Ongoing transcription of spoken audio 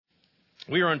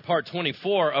We are in part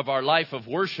 24 of our Life of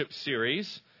Worship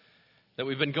series that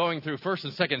we've been going through 1st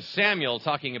and 2nd Samuel,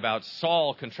 talking about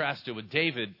Saul contrasted with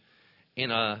David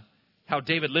in how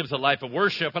David lives a life of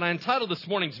worship. And I entitled this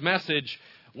morning's message,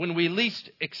 When We Least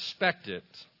Expect It.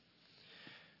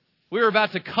 We are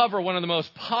about to cover one of the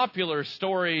most popular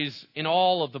stories in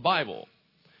all of the Bible,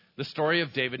 the story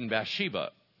of David and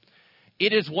Bathsheba.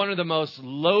 It is one of the most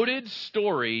loaded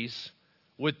stories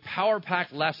with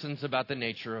power-packed lessons about the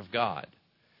nature of God.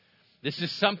 This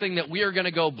is something that we are going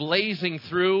to go blazing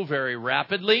through very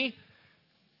rapidly.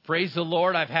 Praise the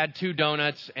Lord, I've had 2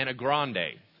 donuts and a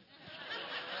grande.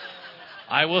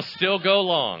 I will still go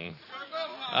long.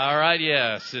 All right,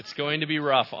 yes, it's going to be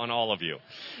rough on all of you.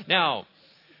 Now,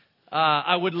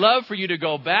 I would love for you to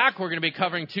go back. We're going to be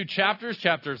covering 2 chapters,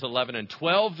 chapters 11 and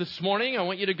 12 this morning. I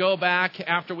want you to go back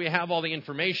after we have all the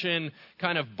information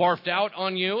kind of barfed out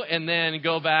on you, and then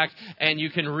go back and you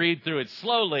can read through it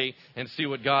slowly and see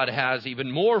what God has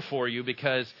even more for you,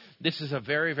 because this is a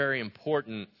very, very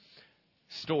important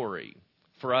story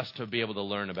for us to be able to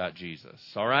learn about Jesus.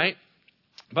 All right?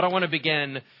 But I want to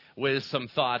begin with some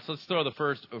thoughts. Let's throw the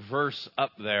first verse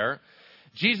up there.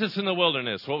 Jesus in the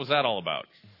wilderness. What was that all about?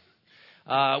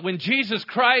 When Jesus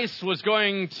Christ was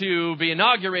going to be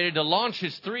inaugurated to launch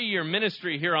his 3-year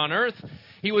ministry here on earth,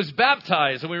 he was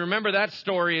baptized. And we remember that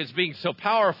story as being so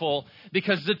powerful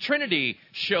because the Trinity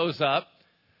shows up.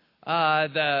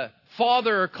 The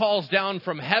Father calls down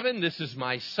from heaven, "This is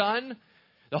my Son."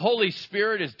 The Holy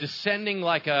Spirit is descending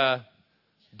like a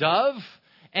dove.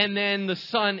 And then the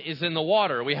Son is in the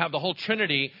water. We have the whole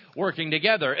Trinity working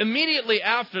together. Immediately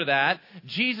after that,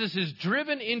 Jesus is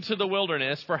driven into the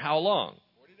wilderness for how long?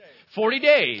 40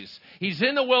 days. He's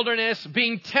in the wilderness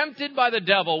being tempted by the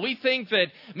devil. We think that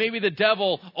maybe the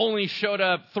devil only showed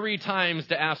up 3 times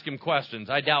to ask him questions.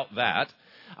 I doubt that.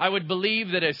 I would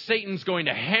believe that if Satan's going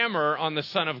to hammer on the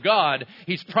Son of God,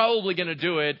 he's probably going to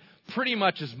do it pretty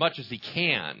much as he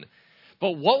can.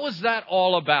 But what was that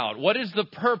all about? What is the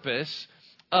purpose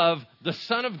of the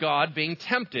Son of God being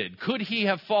tempted? Could he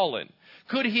have fallen?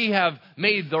 Could he have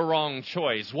made the wrong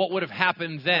choice? What would have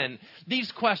happened then?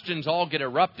 These questions all get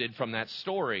erupted from that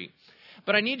story.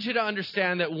 But I need you to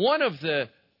understand that one of the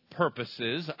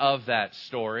purposes of that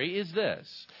story is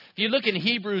this. If you look in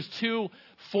Hebrews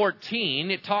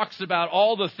 2:14, it talks about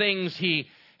all the things he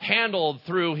handled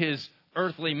through his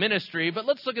earthly ministry. But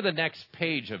let's look at the next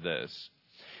page of this.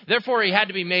 Therefore, he had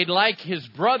to be made like his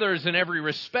brothers in every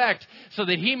respect, so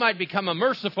that he might become a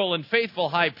merciful and faithful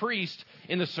high priest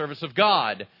in the service of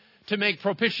God, to make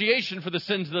propitiation for the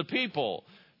sins of the people.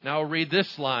 Now I'll read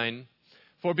this line.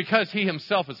 For because he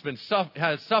himself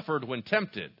has suffered when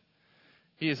tempted,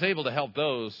 he is able to help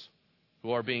those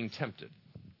who are being tempted.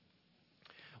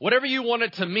 Whatever you want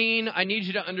it to mean, I need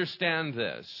you to understand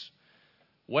this.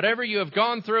 Whatever you have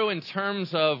gone through in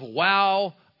terms of,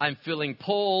 wow, I'm feeling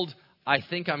pulled, I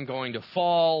think I'm going to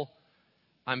fall,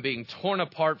 I'm being torn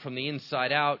apart from the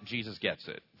inside out, Jesus gets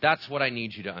it. That's what I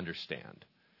need you to understand.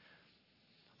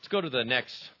 Let's go to the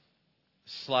next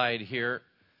slide here.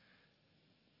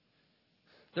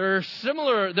 There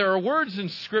are words in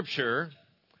Scripture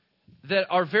that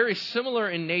are very similar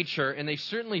in nature, and they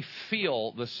certainly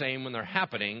feel the same when they're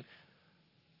happening,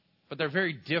 but they're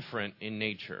very different in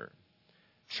nature.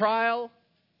 Trial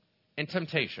and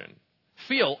temptation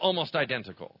feel almost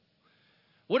identical.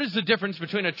 What is the difference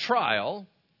between a trial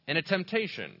and a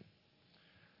temptation?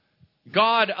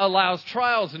 God allows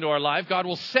trials into our life. God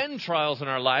will send trials in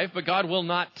our life, but God will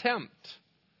not tempt.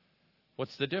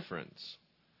 What's the difference?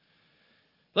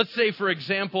 Let's say, for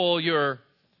example, you're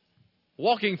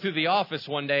walking through the office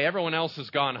one day. Everyone else has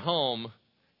gone home,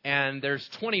 and there's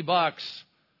 $20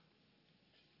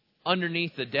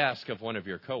 underneath the desk of one of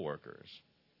your coworkers.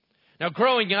 Now,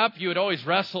 growing up, you had always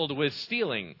wrestled with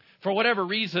stealing. For whatever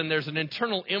reason, there's an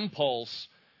internal impulse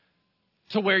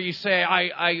to where you say,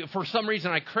 I for some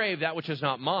reason, I crave that which is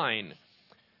not mine.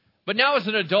 But now as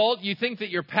an adult, you think that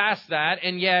you're past that,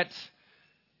 and yet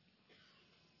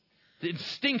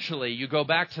instinctually you go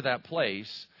back to that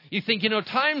place. You think,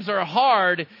 times are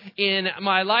hard in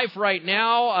my life right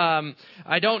now.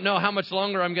 I don't know how much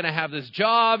longer I'm going to have this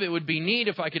job. It would be neat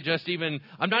if I could I'm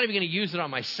not even going to use it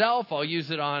on myself.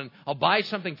 I'll buy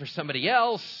something for somebody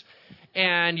else.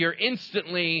 And you're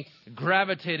instantly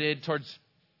gravitated towards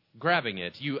grabbing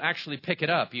it. You actually pick it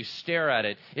up. You stare at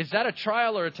it. Is that a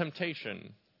trial or a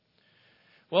temptation?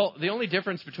 Well, the only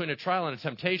difference between a trial and a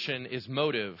temptation is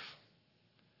motive.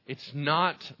 It's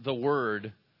not the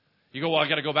word. You go, well, I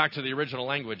got to go back to the original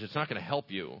language. It's not going to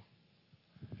help you.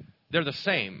 They're the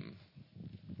same.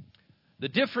 The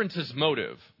difference is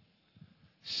motive.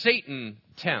 Satan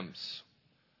tempts.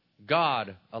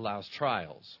 God allows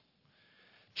trials.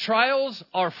 Trials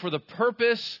are for the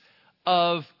purpose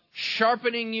of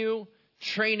sharpening you,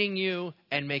 training you,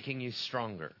 and making you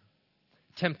stronger.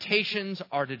 Temptations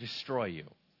are to destroy you.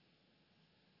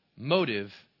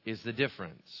 Motive is the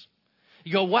difference.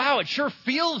 You go, wow, it sure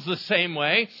feels the same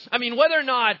way. I mean, whether or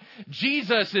not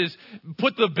Jesus has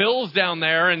put the bills down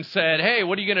there and said, hey,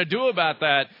 what are you going to do about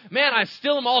that? Man, I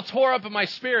still am all tore up in my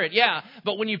spirit. Yeah,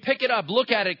 but when you pick it up, look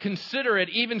at it, consider it,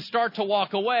 even start to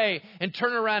walk away and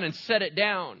turn around and set it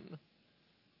down.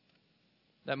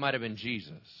 That might have been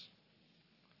Jesus.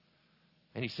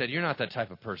 And he said, you're not that type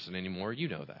of person anymore. You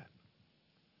know that.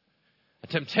 A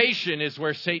temptation is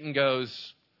where Satan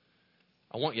goes,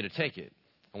 I want you to take it.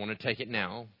 I want to take it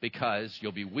now because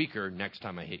you'll be weaker next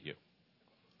time I hit you.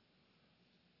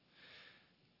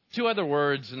 Two other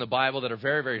words in the Bible that are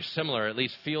very, very similar, at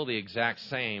least feel the exact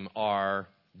same, are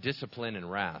discipline and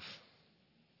wrath.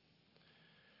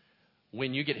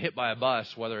 When you get hit by a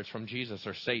bus, whether it's from Jesus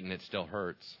or Satan, it still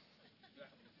hurts.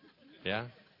 Yeah?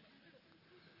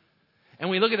 And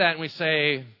we look at that and we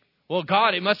say, well,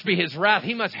 God, it must be his wrath.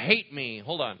 He must hate me.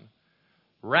 Hold on.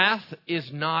 Wrath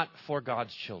is not for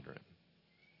God's children.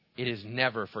 It is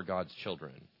never for God's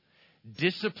children.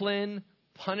 Discipline,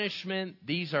 punishment,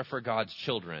 these are for God's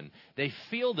children. They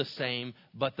feel the same,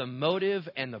 but the motive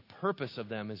and the purpose of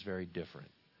them is very different.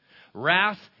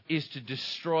 Wrath is to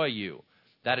destroy you.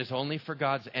 That is only for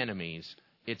God's enemies.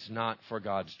 It's not for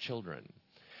God's children.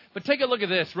 But take a look at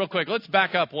this real quick. Let's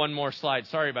back up one more slide.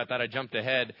 Sorry about that. I jumped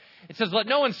ahead. It says, let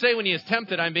no one say when he is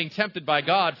tempted, I'm being tempted by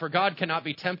God, for God cannot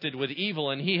be tempted with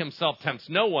evil, and he himself tempts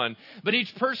no one. But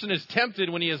each person is tempted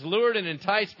when he is lured and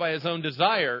enticed by his own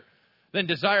desire. Then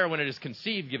desire, when it is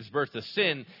conceived, gives birth to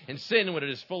sin. And sin, when it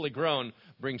is fully grown,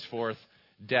 brings forth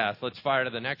death. Let's fire to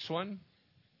the next one.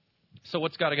 So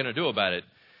what's God going to do about it?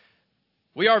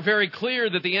 We are very clear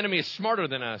that the enemy is smarter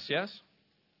than us, yes?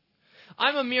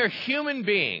 I'm a mere human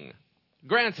being.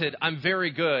 Granted, I'm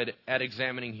very good at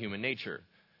examining human nature.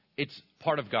 It's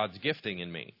part of God's gifting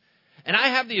in me. And I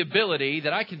have the ability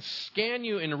that I can scan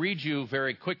you and read you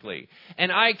very quickly. And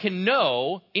I can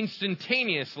know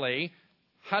instantaneously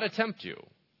how to tempt you.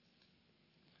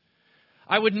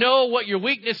 I would know what your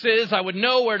weakness is. I would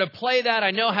know where to play that.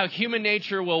 I know how human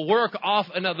nature will work off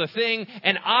another thing.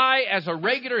 And I, as a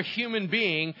regular human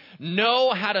being,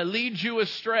 know how to lead you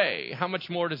astray. How much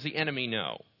more does the enemy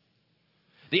know?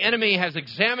 The enemy has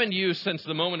examined you since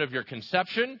the moment of your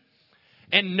conception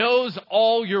and knows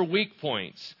all your weak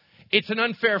points. It's an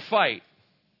unfair fight.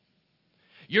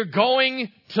 You're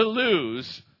going to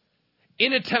lose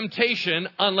in a temptation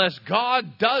unless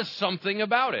God does something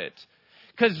about it.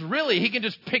 Because really, he can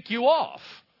just pick you off.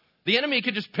 The enemy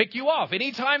can just pick you off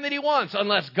anytime that he wants,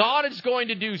 unless God is going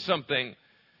to do something.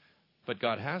 But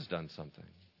God has done something.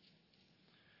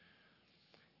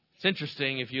 It's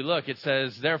interesting, if you look, it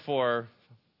says, therefore,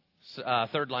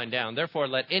 third line down, therefore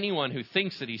let anyone who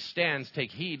thinks that he stands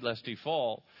take heed lest he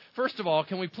fall. First of all,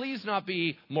 can we please not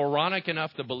be moronic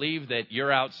enough to believe that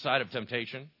you're outside of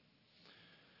temptation?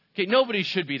 Okay, nobody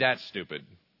should be that stupid.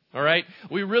 All right?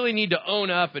 We really need to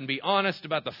own up and be honest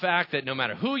about the fact that no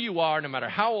matter who you are, no matter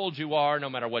how old you are, no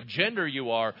matter what gender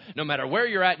you are, no matter where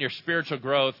you're at in your spiritual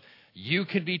growth, you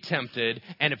can be tempted.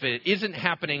 And if it isn't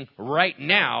happening right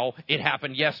now, it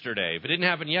happened yesterday. If it didn't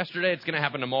happen yesterday, it's going to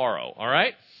happen tomorrow. All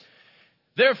right?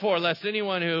 Therefore, lest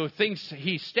anyone who thinks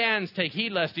he stands take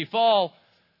heed lest he fall.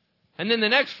 And then the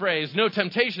next phrase, no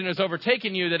temptation has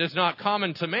overtaken you that is not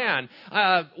common to man.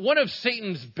 One of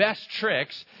Satan's best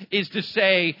tricks is to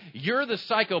say, you're the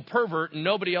psycho pervert and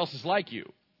nobody else is like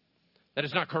you. That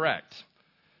is not correct.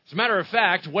 As a matter of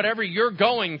fact, whatever you're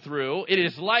going through, it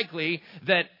is likely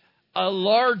that a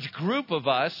large group of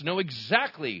us know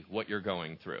exactly what you're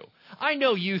going through. I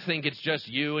know you think it's just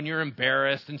you and you're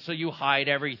embarrassed and so you hide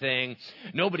everything.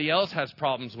 Nobody else has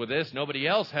problems with this. Nobody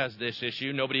else has this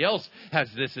issue. Nobody else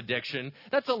has this addiction.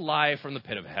 That's a lie from the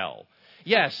pit of hell.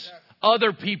 Yes,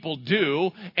 other people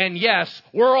do. And yes,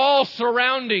 we're all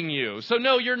surrounding you. So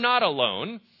no, you're not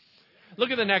alone.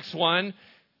 Look at the next one.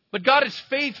 But God is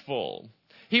faithful.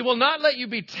 He will not let you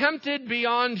be tempted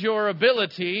beyond your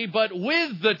ability, but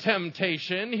with the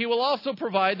temptation, he will also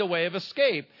provide the way of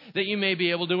escape, that you may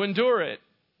be able to endure it.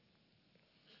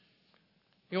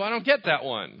 You know, I don't get that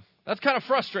one. That's kind of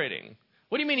frustrating.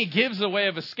 What do you mean he gives the way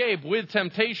of escape with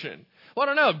temptation? Well,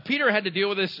 I don't know. Peter had to deal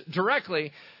with this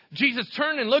directly. Jesus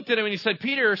turned and looked at him and he said,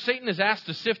 Peter, Satan has asked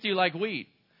to sift you like wheat.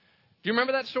 Do you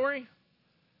remember that story?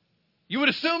 You would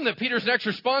assume that Peter's next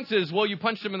response is, well, you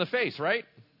punched him in the face, right?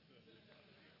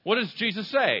 What does Jesus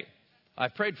say?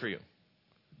 I've prayed for you.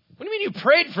 What do you mean you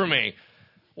prayed for me?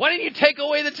 Why didn't you take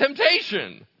away the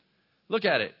temptation? Look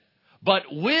at it. But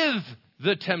with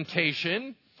the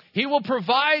temptation, he will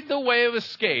provide the way of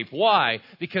escape. Why?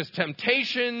 Because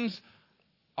temptations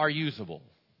are usable.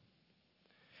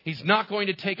 He's not going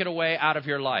to take it away out of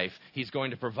your life. He's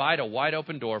going to provide a wide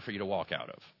open door for you to walk out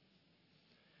of.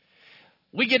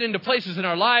 We get into places in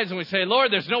our lives and we say,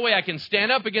 Lord, there's no way I can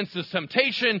stand up against this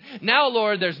temptation. Now,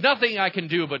 Lord, there's nothing I can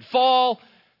do but fall.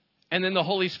 And then the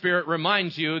Holy Spirit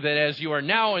reminds you that as you are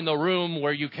now in the room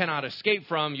where you cannot escape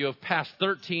from, you have passed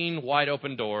 13 wide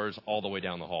open doors all the way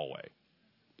down the hallway.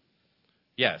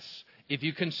 Yes, if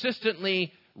you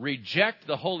consistently reject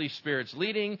the Holy Spirit's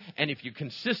leading, and if you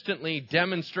consistently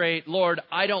demonstrate, Lord,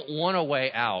 I don't want a way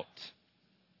out,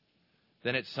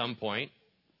 then at some point,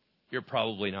 you're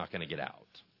probably not going to get out.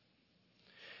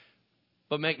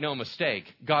 But make no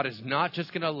mistake, God is not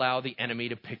just going to allow the enemy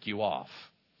to pick you off.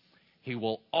 He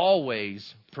will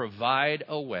always provide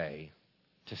a way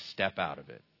to step out of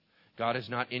it. God is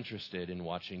not interested in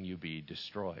watching you be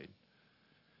destroyed.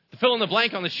 The fill in the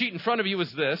blank on the sheet in front of you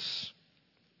is this.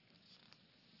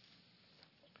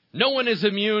 No one is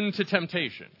immune to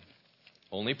temptation,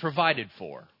 only provided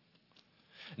for.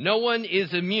 No one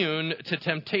is immune to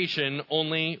temptation,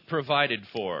 only provided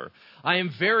for. I am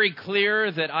very clear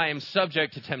that I am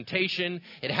subject to temptation.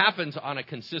 It happens on a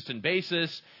consistent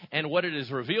basis, and what it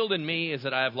has revealed in me is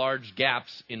that I have large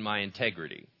gaps in my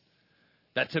integrity.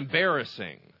 That's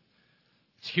embarrassing.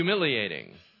 It's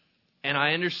humiliating. And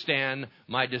I understand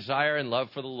my desire and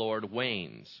love for the Lord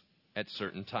wanes at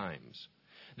certain times.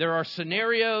 There are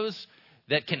scenarios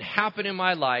that can happen in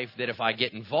my life that if I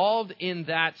get involved in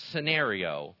that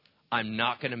scenario, I'm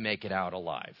not going to make it out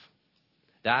alive.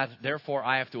 Therefore,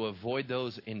 I have to avoid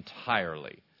those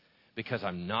entirely because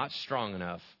I'm not strong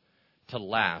enough to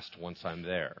last once I'm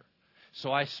there.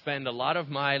 So I spend a lot of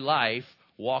my life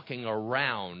walking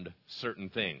around certain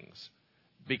things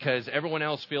because everyone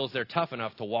else feels they're tough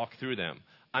enough to walk through them.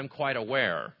 I'm quite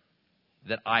aware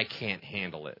that I can't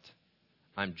handle it.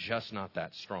 I'm just not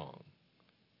that strong.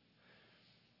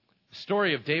 The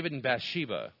story of David and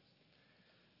Bathsheba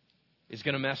is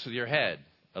going to mess with your head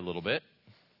a little bit,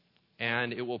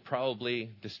 and it will probably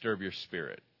disturb your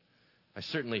spirit. I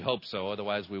certainly hope so,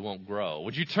 otherwise we won't grow.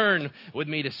 Would you turn with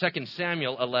me to 2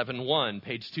 Samuel 11:1,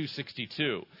 page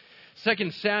 262.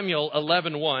 2 Samuel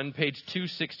 11:1, page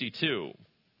 262.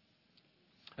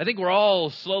 I think we're all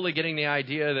slowly getting the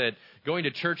idea that going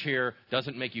to church here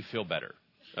doesn't make you feel better.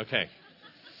 Okay.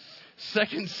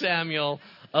 2 Samuel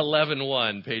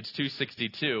 11:1, page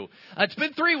 262. It's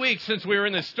been 3 weeks since we were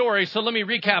in this story, so let me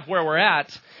recap where we're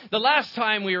at. The last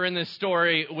time we were in this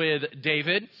story with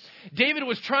David, David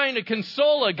was trying to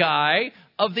console a guy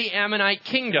of the Ammonite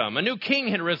kingdom. A new king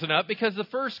had risen up because the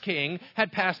first king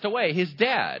had passed away, his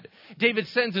dad. David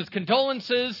sends his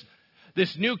condolences.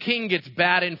 This new king gets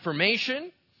bad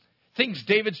information, thinks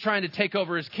David's trying to take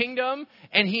over his kingdom,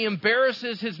 and he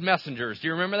embarrasses his messengers. Do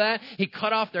you remember that? He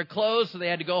cut off their clothes so they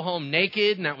had to go home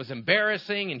naked, and that was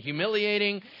embarrassing and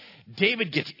humiliating.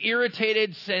 David gets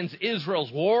irritated, sends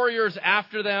Israel's warriors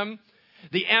after them.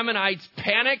 The Ammonites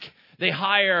panic. They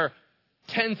hire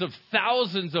tens of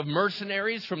thousands of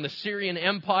mercenaries from the Syrian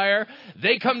Empire.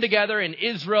 They come together, and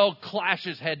Israel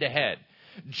clashes head to head.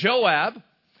 Joab,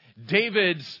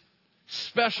 David's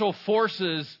special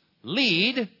forces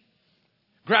lead,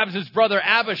 grabs his brother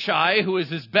Abishai, who is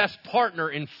his best partner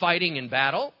in fighting in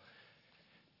battle.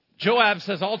 Joab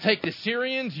says, I'll take the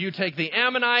Syrians, you take the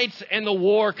Ammonites, and the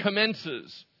war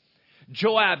commences.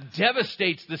 Joab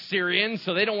devastates the Syrians,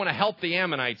 so they don't want to help the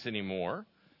Ammonites anymore,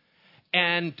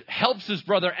 and helps his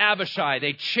brother Abishai.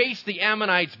 They chase the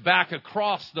Ammonites back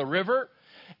across the river,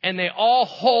 and they all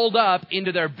hold up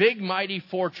into their big, mighty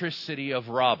fortress city of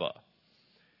Rabbah.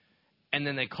 And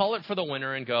then they call it for the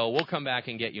winter and go, we'll come back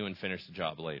and get you and finish the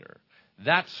job later.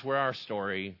 That's where our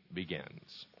story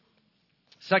begins.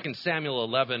 2 Samuel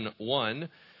 11:1,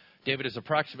 David is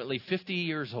approximately 50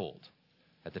 years old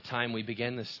at the time we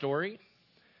begin this story.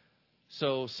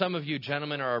 So some of you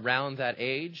gentlemen are around that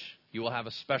age. You will have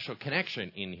a special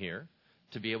connection in here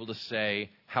to be able to say,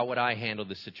 how would I handle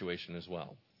this situation as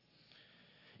well?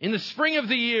 In the spring of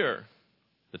the year,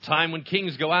 the time when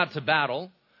kings go out to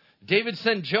battle, David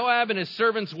sent Joab and his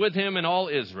servants with him and all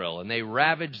Israel, and they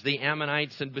ravaged the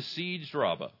Ammonites and besieged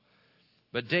Rabbah.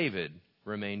 But David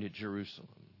remained at Jerusalem.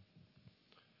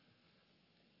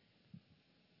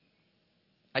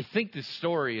 I think this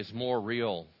story is more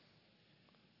real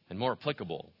and more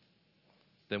applicable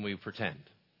than we pretend.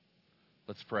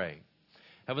 Let's pray.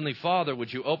 Heavenly Father,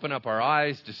 would you open up our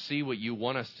eyes to see what you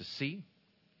want us to see?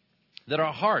 That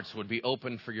our hearts would be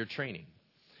open for your training.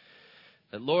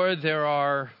 That, Lord, there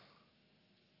are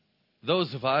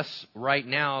those of us right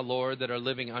now, Lord, that are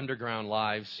living underground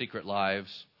lives, secret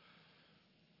lives,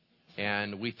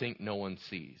 and we think no one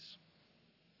sees.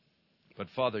 But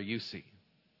Father, you see,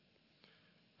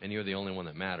 and you're the only one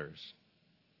that matters.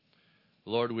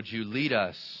 Lord, would you lead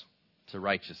us to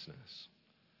righteousness?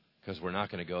 Because we're not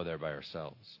going to go there by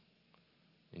ourselves.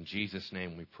 In Jesus'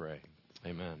 name we pray.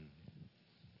 Amen.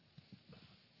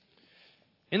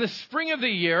 In the spring of the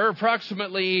year,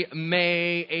 approximately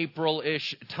May,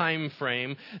 April-ish time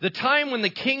frame, the time when the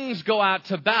kings go out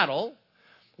to battle,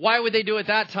 why would they do it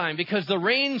that time? Because the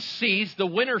rain ceased, the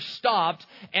winter stopped,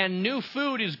 and new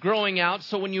food is growing out.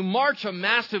 So when you march a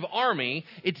massive army,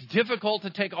 it's difficult to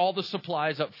take all the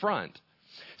supplies up front.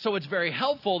 So it's very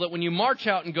helpful that when you march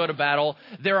out and go to battle,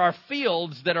 there are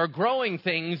fields that are growing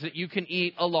things that you can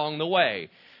eat along the way.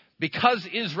 Because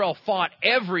Israel fought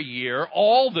every year,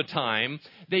 all the time,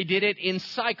 they did it in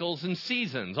cycles and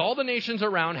seasons. All the nations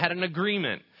around had an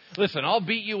agreement. Listen, I'll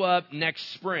beat you up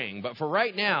next spring, but for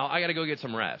right now, I got to go get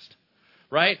some rest.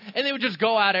 Right? And they would just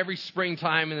go out every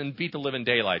springtime and then beat the living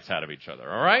daylights out of each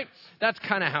other. All right? That's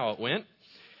kind of how it went.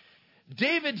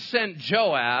 David sent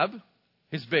Joab,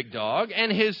 his big dog, and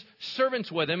his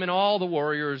servants with him and all the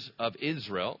warriors of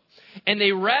Israel. And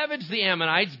they ravaged the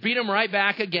Ammonites, beat them right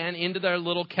back again into their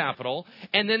little capital.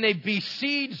 And then they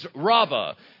besieged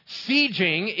Rabbah.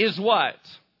 Sieging is what?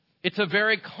 It's a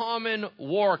very common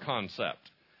war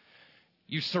concept.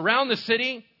 You surround the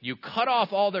city, you cut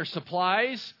off all their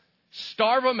supplies,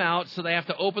 starve them out so they have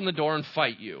to open the door and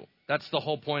fight you. That's the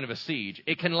whole point of a siege.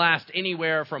 It can last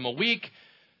anywhere from a week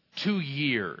to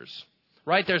years.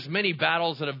 Right? There's many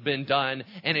battles that have been done,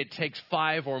 and it takes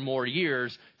 5 or more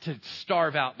years to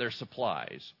starve out their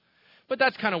supplies. But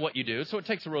that's kind of what you do, so it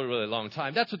takes a really, really long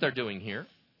time. That's what they're doing here.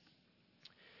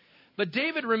 But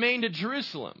David remained at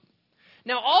Jerusalem.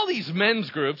 Now, all these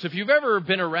men's groups, if you've ever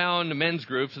been around men's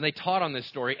groups and they taught on this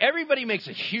story, everybody makes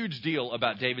a huge deal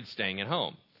about David staying at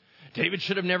home. David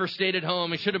should have never stayed at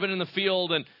home. He should have been in the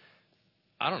field, and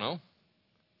I don't know.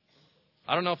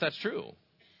 I don't know if that's true.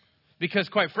 Because,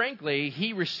 quite frankly,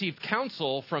 he received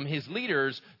counsel from his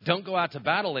leaders, don't go out to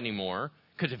battle anymore,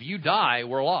 because if you die,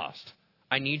 we're lost.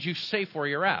 I need you safe where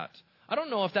you're at. I don't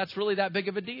know if that's really that big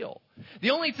of a deal. The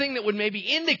only thing that would maybe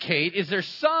indicate is there's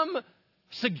some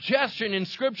suggestion in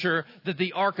Scripture that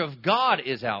the Ark of God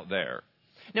is out there.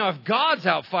 Now, if God's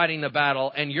out fighting the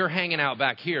battle and you're hanging out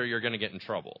back here, you're going to get in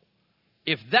trouble.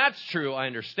 If that's true, I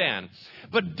understand.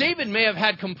 But David may have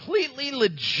had completely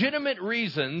legitimate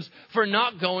reasons for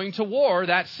not going to war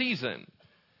that season.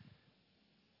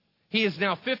 He is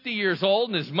now 50 years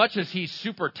old, and as much as he's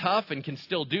super tough and can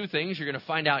still do things, you're going to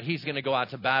find out he's going to go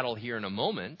out to battle here in a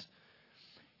moment.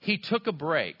 He took a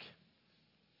break.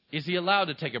 Is he allowed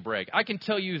to take a break? I can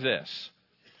tell you this.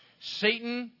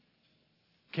 Satan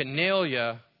can nail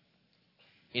you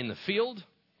in the field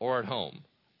or at home.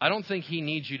 I don't think he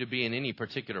needs you to be in any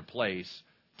particular place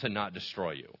to not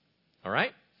destroy you. All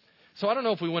right? So I don't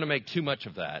know if we want to make too much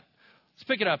of that. Let's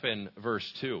pick it up in verse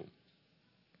 2.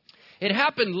 It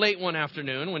happened late one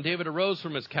afternoon when David arose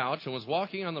from his couch and was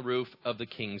walking on the roof of the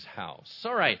king's house.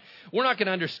 All right, we're not going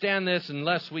to understand this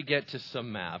unless we get to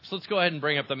some maps. Let's go ahead and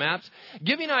bring up the maps.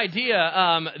 Give you an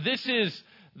idea, this is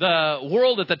the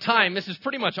world at the time. This is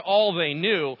pretty much all they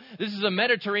knew. This is the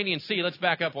Mediterranean Sea. Let's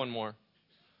back up one more.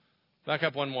 Back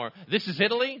up one more. This is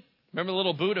Italy. Remember the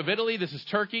little boot of Italy? This is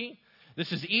Turkey.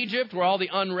 This is Egypt, where all the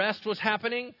unrest was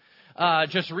happening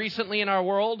just recently in our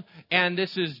world. And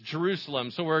this is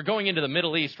Jerusalem. So we're going into the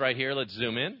Middle East right here. Let's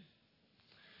zoom in.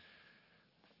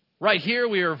 Right here,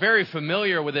 we are very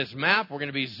familiar with this map. We're going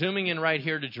to be zooming in right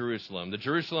here to Jerusalem. The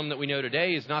Jerusalem that we know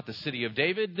today is not the city of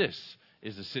David. This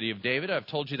is the city of David. I've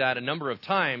told you that a number of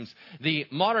times. The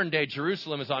modern-day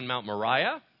Jerusalem is on Mount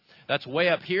Moriah. That's way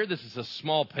up here. This is a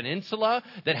small peninsula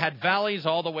that had valleys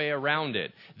all the way around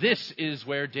it. This is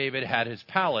where David had his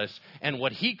palace and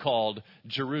what he called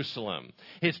Jerusalem.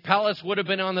 His palace would have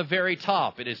been on the very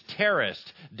top. It is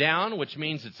terraced down, which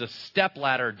means it's a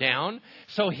stepladder down.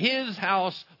 So his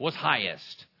house was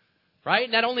highest. Right?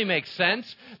 And that only makes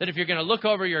sense that if you're going to look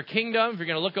over your kingdom, if you're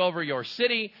going to look over your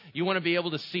city, you want to be able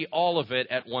to see all of it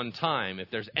at one time. If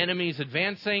there's enemies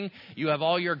advancing, you have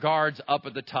all your guards up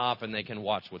at the top and they can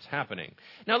watch what's happening.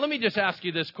 Now, let me just ask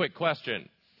you this quick question.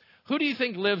 Who do you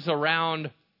think lives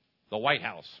around the White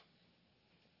House?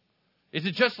 Is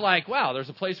it just like, wow, there's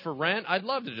a place for rent? I'd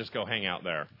love to just go hang out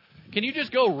there. Can you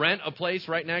just go rent a place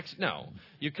right next? No,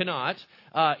 you cannot.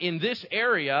 In this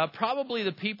area, probably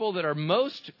the people that are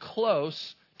most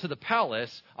close to the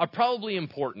palace are probably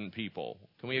important people.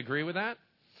 Can we agree with that?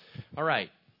 All right.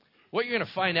 What you're going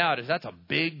to find out is that's a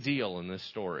big deal in this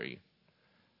story.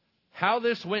 how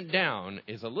this went down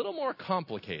is a little more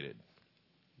complicated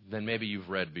than maybe you've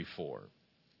read before.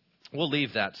 We'll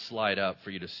leave that slide up for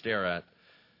you to stare at.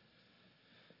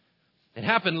 It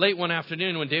happened late one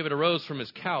afternoon when David arose from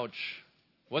his couch.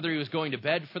 Whether he was going to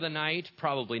bed for the night,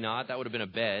 probably not. That would have been a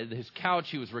bed. His couch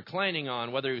he was reclining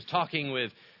on, whether he was talking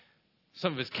with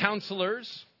some of his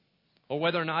counselors, or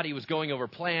whether or not he was going over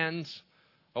plans,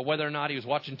 or whether or not he was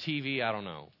watching TV, I don't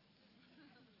know.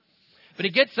 But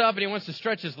he gets up and he wants to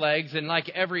stretch his legs, and like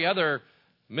every other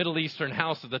Middle Eastern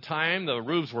house at the time, the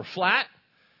roofs were flat,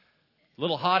 a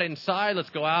little hot inside. Let's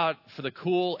go out for the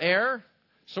cool air.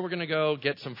 So we're going to go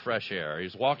get some fresh air. He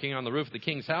was walking on the roof of the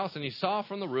king's house, and he saw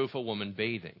from the roof a woman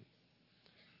bathing.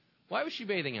 Why was she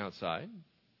bathing outside?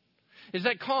 Is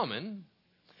that common?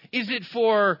 Is it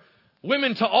for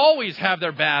women to always have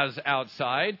their baths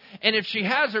outside? And if she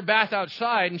has her bath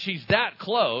outside and she's that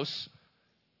close,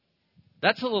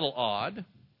 that's a little odd.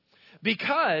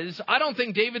 Because I don't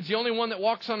think David's the only one that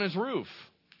walks on his roof.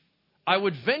 I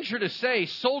would venture to say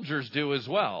soldiers do as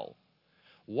well.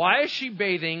 Why is she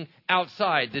bathing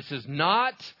outside? This is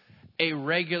not a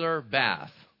regular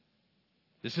bath.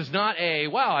 This is not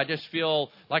wow, I just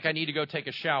feel like I need to go take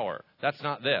a shower. That's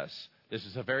not this. This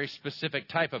is a very specific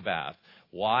type of bath.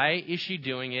 Why is she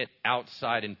doing it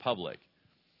outside in public?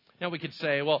 Now we could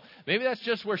say, well, maybe that's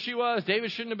just where she was.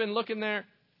 David shouldn't have been looking there.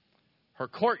 Her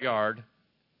courtyard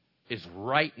is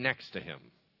right next to him.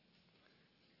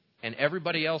 And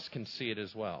everybody else can see it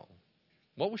as well.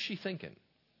 What was she thinking?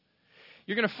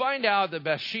 You're going to find out that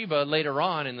Bathsheba later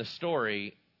on in the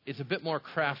story is a bit more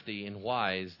crafty and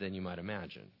wise than you might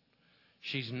imagine.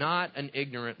 She's not an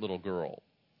ignorant little girl.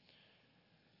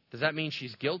 Does that mean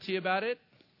she's guilty about it?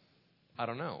 I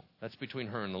don't know. That's between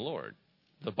her and the Lord.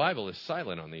 The Bible is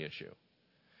silent on the issue.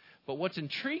 But what's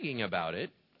intriguing about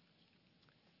it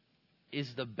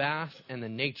is the bath and the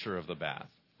nature of the bath.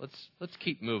 Let's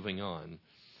keep moving on.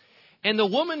 And the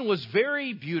woman was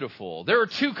very beautiful. There are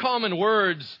two common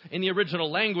words in the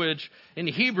original language in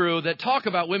Hebrew that talk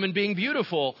about women being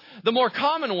beautiful. The more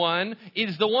common one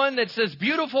is the one that says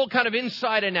beautiful kind of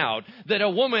inside and out. That a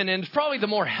woman, and it's probably the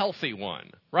more healthy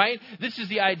one, right? This is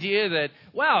the idea that,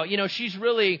 wow, she's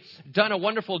really done a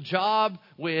wonderful job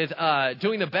with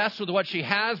doing the best with what she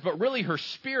has, but really her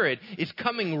spirit is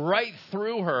coming right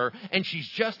through her, and she's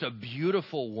just a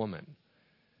beautiful woman.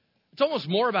 It's almost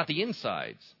more about the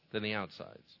insides than the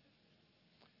outsides.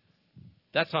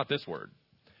 That's not this word.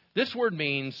 This word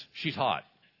means she's hot.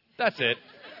 That's it.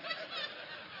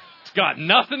 It's got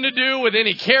nothing to do with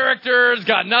any characters,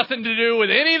 got nothing to do with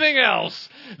anything else.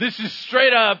 This is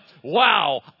straight up,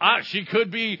 wow, she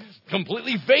could be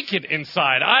completely vacant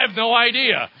inside. I have no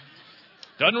idea.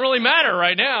 Doesn't really matter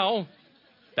right now.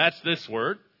 That's this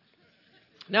word.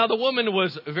 Now the woman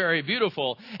was very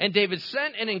beautiful, and David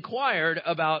sent and inquired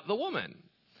about the woman.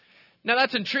 Now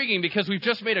that's intriguing because we've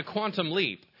just made a quantum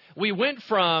leap. We went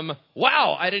from,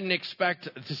 wow, I didn't expect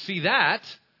to see that.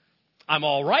 I'm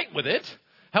all right with it.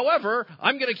 However,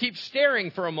 I'm going to keep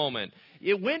staring for a moment.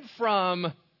 It went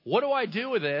from, what do I do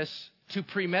with this, to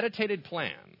premeditated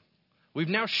plan. We've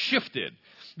now shifted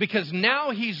because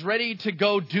now he's ready to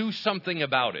go do something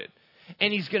about it.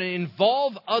 And he's going to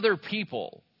involve other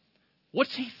people.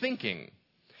 What's he thinking?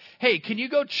 Hey, can you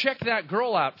go check that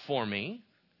girl out for me?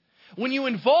 When you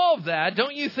involve that,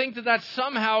 don't you think that that's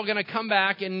somehow going to come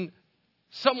back and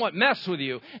somewhat mess with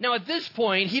you? Now, at this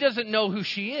point, he doesn't know who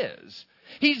she is.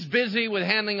 He's busy with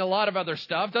handling a lot of other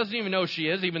stuff, doesn't even know who she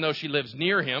is, even though she lives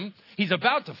near him. He's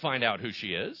about to find out who she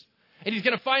is, and he's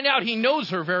going to find out he knows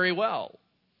her very well.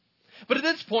 But at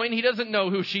this point, he doesn't know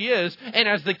who she is, and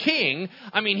as the king,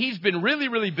 he's been really,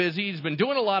 really busy. He's been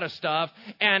doing a lot of stuff,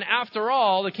 and after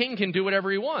all, the king can do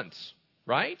whatever he wants,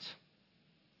 right?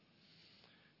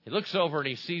 He looks over and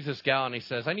he sees this gal and he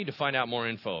says, I need to find out more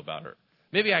info about her.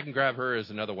 Maybe I can grab her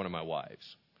as another one of my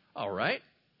wives. All right.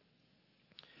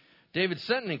 David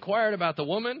sent and inquired about the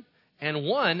woman, and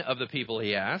one of the people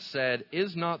he asked said,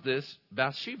 is not this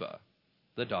Bathsheba,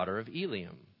 the daughter of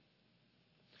Eliam?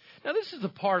 Now this is the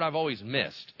part I've always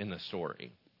missed in the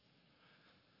story.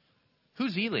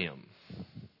 Who's Eliam?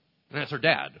 And that's her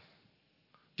dad.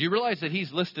 Do you realize that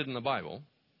he's listed in the Bible?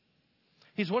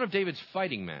 He's one of David's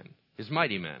fighting men. His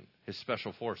mighty men, his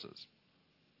special forces.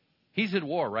 He's at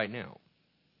war right now.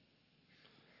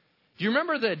 Do you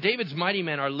remember that David's mighty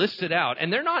men are listed out,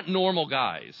 and they're not normal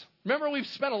guys? Remember, we've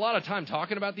spent a lot of time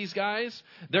talking about these guys?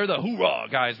 They're the hoorah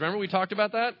guys. Remember we talked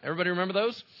about that? Everybody remember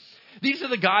those? These are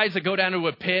the guys that go down to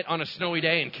a pit on a snowy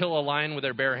day and kill a lion with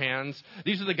their bare hands.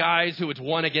 These are the guys who it's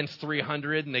 1 against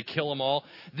 300 and they kill them all.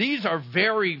 These are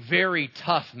very, very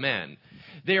tough men.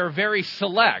 they are very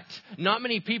select. Not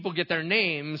many people get their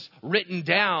names written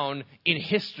down in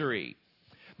history.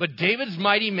 But David's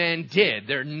mighty men did.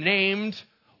 They're named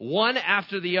one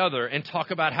after the other and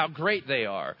talk about how great they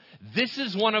are. This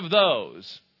is one of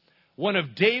those. One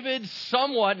of David's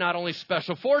somewhat not only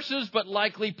special forces, but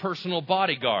likely personal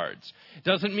bodyguards.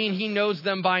 Doesn't mean he knows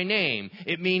them by name.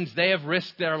 It means they have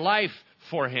risked their life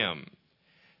for him.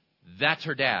 That's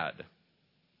her dad.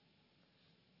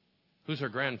 Who's her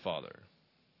grandfather?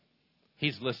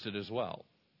 He's listed as well.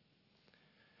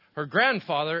 Her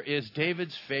grandfather is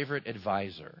David's favorite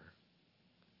advisor,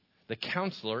 the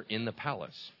counselor in the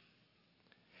palace.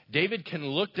 David can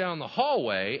look down the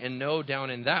hallway and know down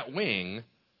in that wing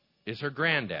is her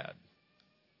granddad.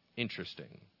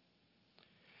 Interesting.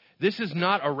 This is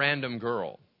not a random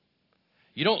girl.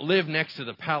 You don't live next to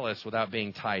the palace without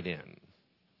being tied in.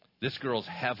 This girl's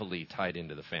heavily tied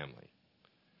into the family.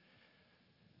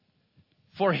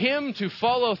 For him to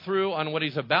follow through on what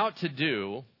he's about to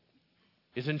do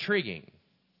is intriguing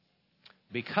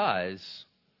because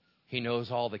he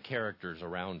knows all the characters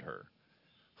around her.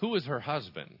 Who is her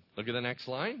husband? Look at the next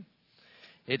line.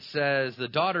 It says, the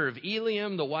daughter of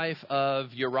Eliam, the wife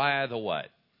of Uriah the what?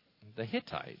 The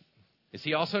Hittite. Is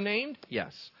he also named?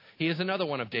 Yes. He is another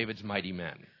one of David's mighty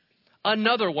men.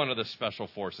 Another one of the special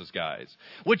forces guys.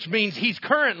 Which means he's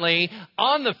currently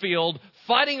on the field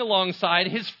fighting alongside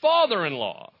his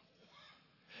father-in-law.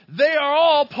 They are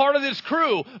all part of this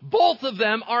crew. Both of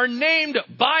them are named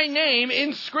by name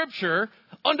in Scripture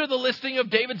under the listing of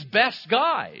David's best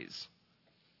guys.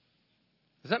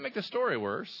 Does that make the story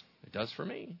worse? It does for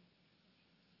me.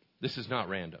 This is not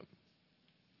random.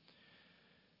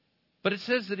 But it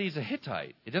says that he's a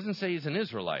Hittite. It doesn't say he's an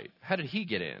Israelite. How did he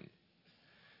get in?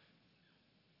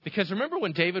 Because remember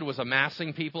when David was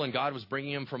amassing people and God was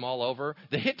bringing them from all over?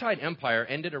 The Hittite Empire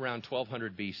ended around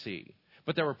 1200 BC.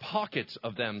 But there were pockets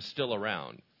of them still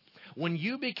around. When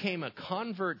you became a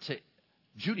convert to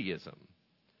Judaism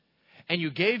and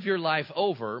you gave your life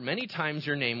over, many times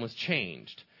your name was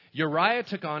changed. Uriah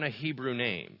took on a Hebrew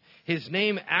name. His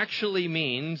name actually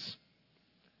means,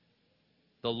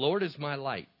 the Lord is my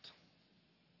light.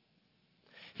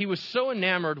 He was so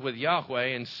enamored with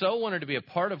Yahweh and so wanted to be a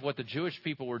part of what the Jewish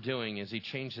people were doing as he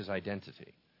changed his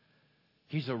identity.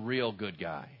 He's a real good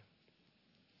guy.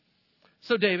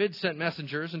 So David sent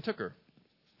messengers and took her.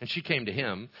 And she came to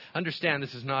him. Understand,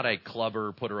 this is not a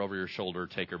clubber, put her over your shoulder,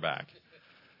 take her back.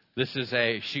 This is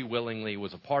she willingly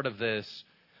was a part of this.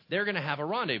 They're going to have a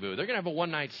rendezvous. They're going to have a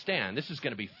one-night stand. This is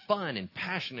going to be fun and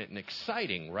passionate and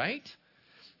exciting, right?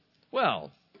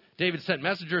 Well, David sent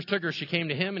messengers, took her, she came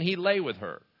to him, and he lay with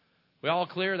her. We all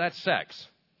clear? That's sex.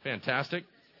 Fantastic.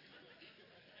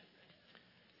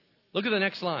 Look at the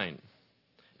next line.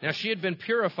 Now, she had been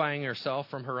purifying herself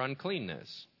from her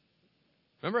uncleanness.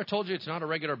 Remember I told you it's not a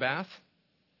regular bath?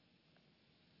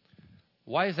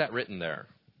 Why is that written there?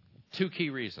 2 key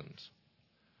reasons.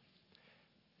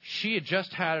 She had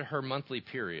just had her monthly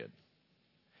period.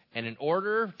 And in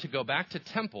order to go back to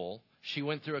temple, she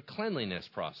went through a cleanliness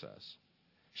process.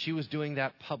 She was doing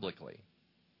that publicly.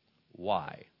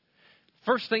 Why?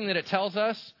 First thing that it tells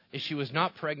us is she was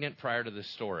not pregnant prior to this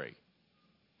story.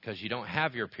 Because you don't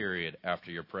have your period after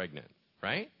you're pregnant,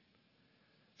 right?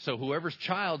 So whoever's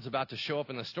child's about to show up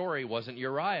in the story wasn't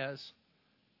Uriah's.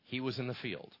 He was in the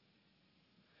field.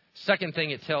 Second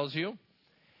thing it tells you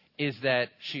is that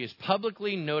she is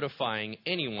publicly notifying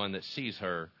anyone that sees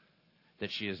her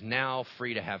that she is now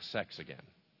free to have sex again.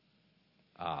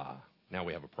 Now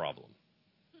we have a problem.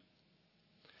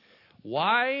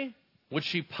 Why would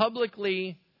she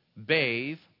publicly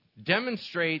bathe,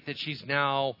 demonstrate that she's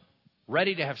now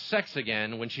ready to have sex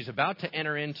again when she's about to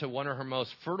enter into one of her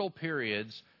most fertile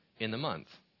periods in the month?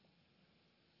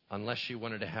 Unless she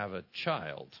wanted to have a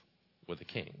child with a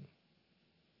king.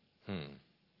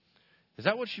 Is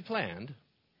that what she planned?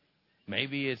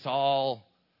 Maybe it's all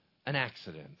an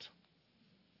accident.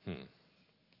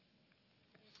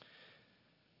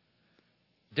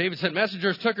 David sent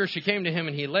messengers, took her, she came to him,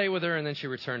 and he lay with her, and then she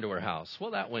returned to her house.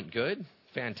 Well, that went good.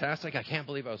 Fantastic. I can't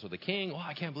believe I was with a king. Oh,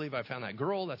 I can't believe I found that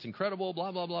girl. That's incredible.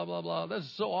 Blah, blah, blah, blah, blah. This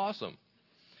is so awesome.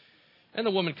 And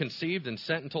the woman conceived and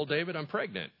sent and told David, I'm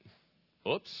pregnant.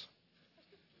 Oops.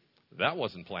 That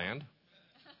wasn't planned.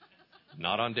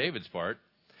 Not on David's part.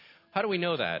 How do we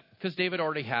know that? Because David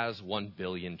already has 1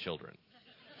 billion children.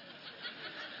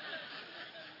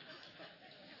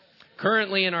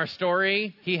 Currently in our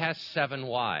story, he has 7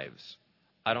 wives.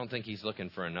 I don't think he's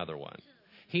looking for another one.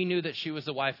 He knew that she was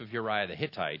the wife of Uriah the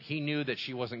Hittite. He knew that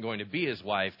she wasn't going to be his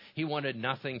wife. He wanted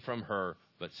nothing from her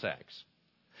but sex.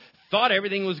 Thought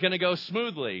everything was going to go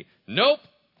smoothly. Nope.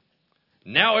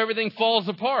 Now everything falls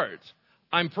apart.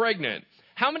 I'm pregnant.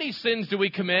 How many sins do we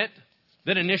commit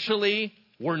that initially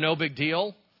were no big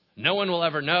deal? No one will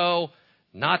ever know.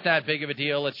 Not that big of a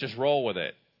deal. Let's just roll with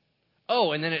it.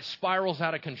 Oh, and then it spirals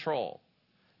out of control.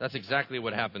 That's exactly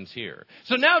what happens here.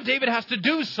 So now David has to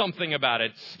do something about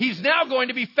it. He's now going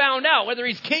to be found out, whether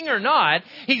he's king or not.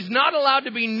 He's not allowed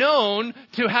to be known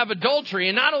to have adultery.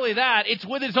 And not only that, it's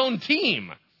with his own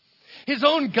team. His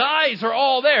own guys are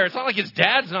all there. It's not like his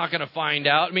dad's not going to find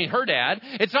out. I mean, her dad.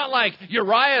 It's not like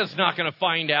Uriah's not going to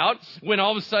find out when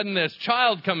all of a sudden this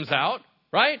child comes out,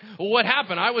 right? Well, what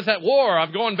happened? I was at war.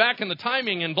 I'm going back in the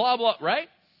timing and blah, blah, right?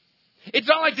 It's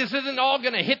not like this isn't all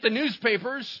going to hit the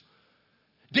newspapers.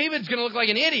 David's going to look like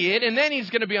an idiot, and then he's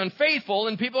going to be unfaithful,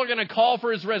 and people are going to call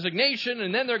for his resignation,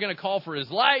 and then they're going to call for his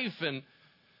life. And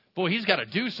boy, he's got to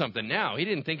do something now. He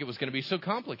didn't think it was going to be so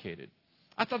complicated.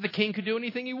 I thought the king could do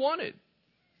anything he wanted.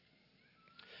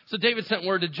 So David sent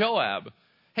word to Joab.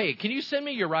 Hey, can you send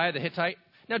me Uriah the Hittite?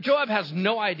 Now, Joab has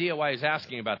no idea why he's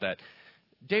asking about that.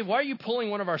 Dave, why are you pulling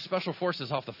one of our special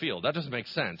forces off the field? That doesn't make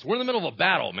sense. We're in the middle of a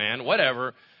battle, man.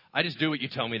 Whatever. I just do what you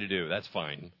tell me to do. That's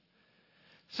fine.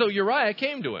 So Uriah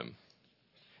came to him.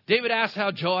 David asked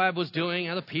how Joab was doing,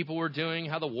 how the people were doing,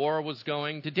 how the war was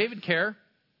going. Did David care?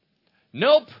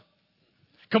 Nope.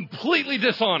 Completely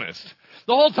dishonest.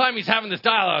 The whole time he's having this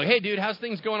dialogue. Hey, dude, how's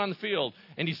things going on the field?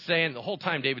 And he's saying the whole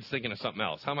time David's thinking of something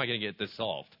else. How am I going to get this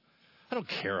solved? I don't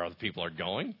care how the people are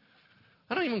going.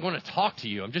 I don't even want to talk to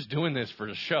you. I'm just doing this for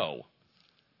the show.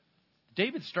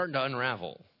 David's starting to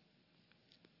unravel.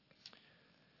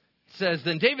 It says,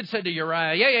 then David said to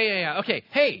Uriah, yeah. Okay,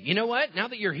 hey, you know what? Now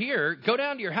that you're here, go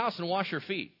down to your house and wash your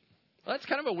feet. Well, that's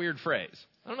kind of a weird phrase.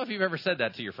 I don't know if you've ever said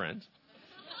that to your friends.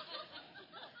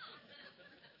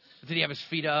 Did he have his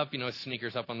feet up, his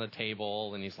sneakers up on the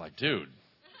table? And he's like, dude,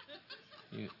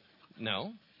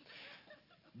 no.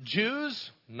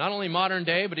 Jews, not only modern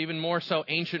day, but even more so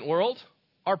ancient world,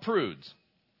 are prudes.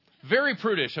 Very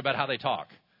prudish about how they talk.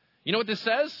 You know what this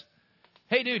says?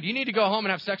 Hey, dude, you need to go home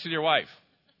and have sex with your wife.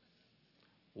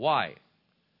 Why?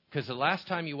 Because the last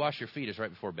time you wash your feet is right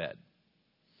before bed.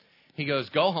 He goes,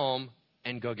 go home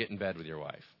and go get in bed with your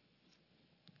wife.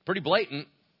 Pretty blatant.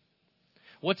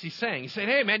 What's he saying? He's saying,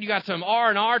 hey, man, you got some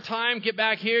R&R time. Get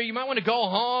back here. You might want to go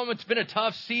home. It's been a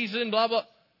tough season, blah, blah.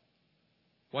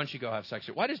 Why don't you go have sex?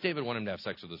 Why does David want him to have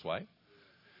sex with his wife?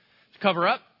 To cover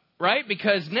up, right?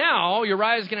 Because now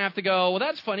Uriah's going to have to go, well,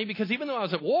 that's funny because even though I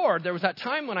was at war, there was that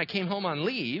time when I came home on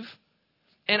leave,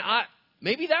 and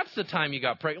maybe that's the time you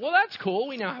got pregnant. Well, that's cool.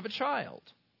 We now have a child.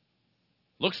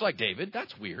 Looks like David.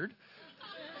 That's weird.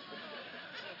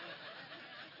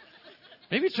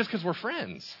 Maybe it's just because we're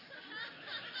friends.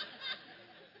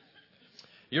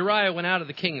 Uriah went out of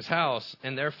the king's house,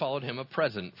 and there followed him a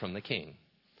present from the king.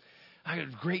 I got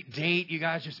a great date. You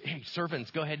guys just, hey,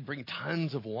 servants, go ahead and bring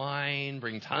tons of wine,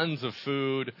 bring tons of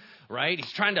food, right?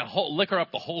 He's trying to liquor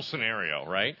up the whole scenario,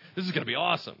 right? This is going to be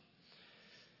awesome.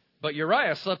 But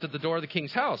Uriah slept at the door of the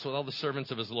king's house with all the servants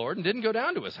of his lord and didn't go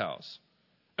down to his house.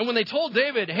 And when they told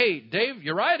David, hey, Dave,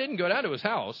 Uriah didn't go down to his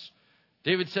house,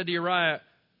 David said to Uriah,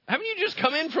 haven't you just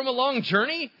come in from a long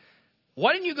journey?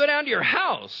 Why didn't you go down to your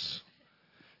house?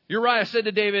 Uriah said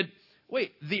to David,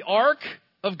 wait, the ark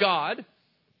of God,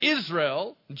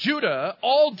 Israel, Judah,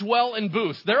 all dwell in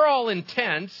booths. They're all in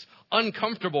tents,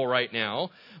 uncomfortable right now.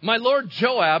 My lord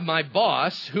Joab, my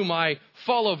boss, whom I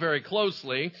follow very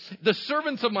closely, the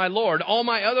servants of my lord, all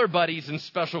my other buddies in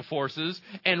special forces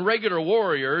and regular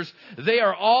warriors, they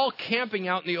are all camping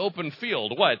out in the open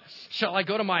field. What? Shall I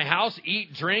go to my house,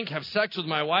 eat, drink, have sex with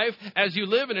my wife? As you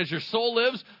live and as your soul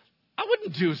lives, I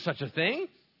wouldn't do such a thing.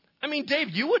 I mean, Dave,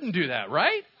 you wouldn't do that,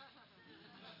 right?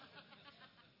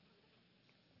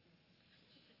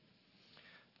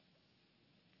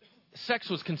 Sex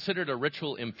was considered a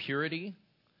ritual impurity,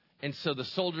 and so the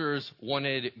soldiers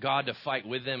wanted God to fight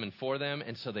with them and for them,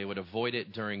 and so they would avoid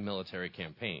it during military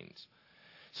campaigns.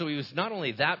 So he was not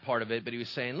only that part of it, but he was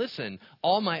saying, listen,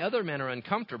 all my other men are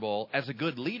uncomfortable. As a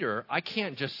good leader, I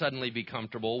can't just suddenly be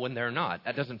comfortable when they're not.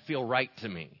 That doesn't feel right to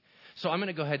me. So I'm going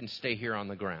to go ahead and stay here on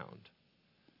the ground.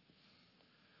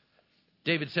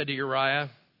 David said to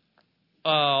Uriah,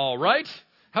 all right,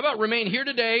 how about remain here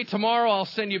today? Tomorrow I'll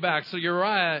send you back. So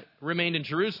Uriah remained in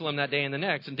Jerusalem that day and the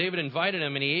next. And David invited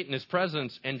him, and he ate in his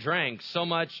presence and drank so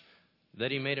much that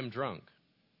he made him drunk.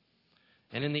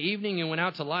 And in the evening he went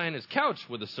out to lie on his couch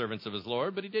with the servants of his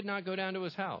Lord, but he did not go down to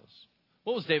his house.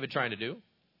 What was David trying to do?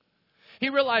 He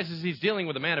realizes he's dealing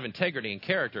with a man of integrity and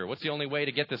character. What's the only way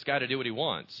to get this guy to do what he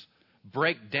wants?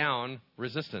 Break down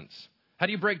resistance. How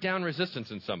do you break down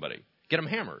resistance in somebody? Get them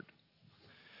hammered.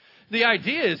 The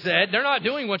idea is that they're not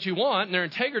doing what you want, and their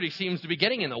integrity seems to be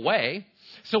getting in the way.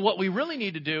 So what we really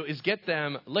need to do is get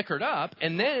them liquored up,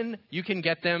 and then you can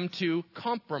get them to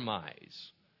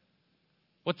compromise.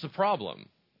 What's the problem?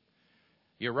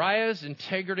 Uriah's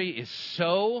integrity is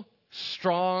so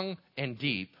strong and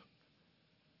deep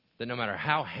that no matter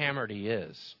how hammered he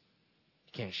is,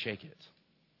 you can't shake it.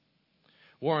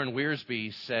 Warren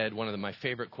Wiersbe said one of my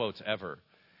favorite quotes ever.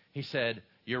 He said,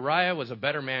 Uriah was a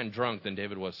better man drunk than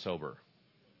David was sober.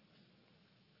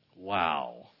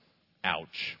 Wow.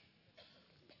 Ouch.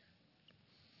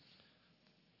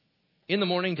 In the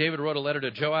morning, David wrote a letter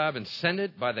to Joab and sent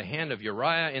it by the hand of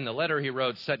Uriah. In the letter he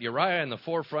wrote, set Uriah in the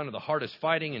forefront of the hardest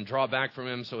fighting and draw back from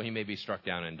him so he may be struck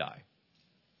down and die.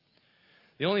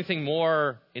 The only thing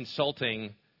more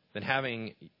insulting than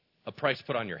having a price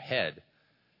put on your head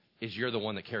is you're the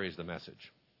one that carries the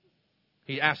message.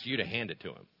 He asked you to hand it to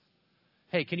him.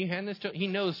 Hey, can you hand this to him? He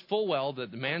knows full well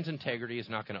that the man's integrity is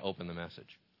not going to open the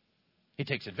message. He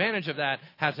takes advantage of that,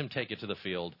 has him take it to the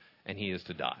field, and he is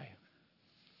to die.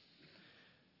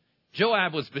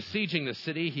 Joab was besieging the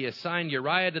city. He assigned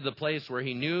Uriah to the place where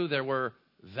he knew there were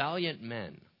valiant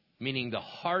men, meaning the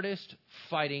hardest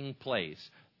fighting place,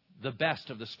 the best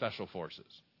of the special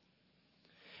forces.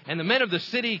 And the men of the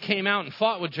city came out and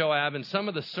fought with Joab, and some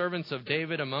of the servants of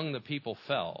David among the people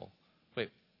fell. Wait,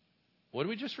 what did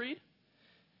we just read?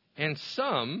 And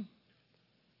some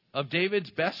of David's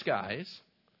best guys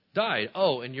died.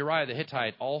 Oh, and Uriah the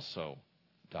Hittite also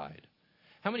died.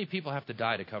 How many people have to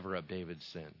die to cover up David's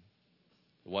sin?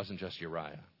 It wasn't just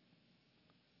Uriah.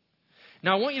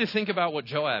 Now, I want you to think about what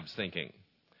Joab's thinking.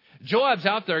 Joab's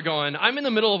out there going, I'm in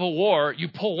the middle of a war. You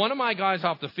pull one of my guys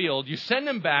off the field. You send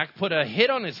him back, put a hit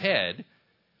on his head.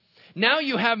 Now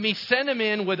you have me send him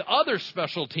in with other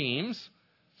special teams,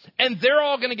 and they're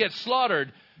all going to get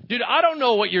slaughtered. Dude, I don't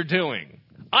know what you're doing.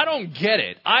 I don't get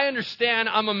it. I understand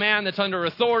I'm a man that's under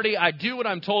authority. I do what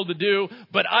I'm told to do,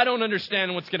 but I don't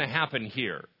understand what's going to happen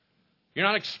here. You're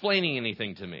not explaining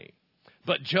anything to me.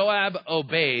 But Joab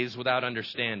obeys without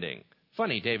understanding.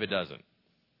 Funny, David doesn't.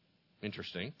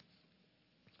 Interesting.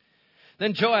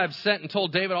 Then Joab sent and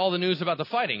told David all the news about the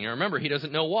fighting. And remember, he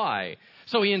doesn't know why.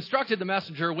 So he instructed the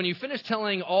messenger, when you finish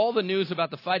telling all the news about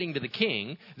the fighting to the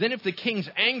king, then if the king's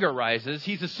anger rises,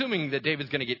 he's assuming that David's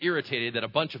going to get irritated that a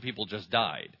bunch of people just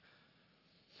died.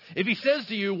 If he says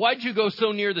to you, why'd you go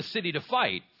so near the city to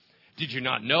fight? Did you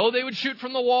not know they would shoot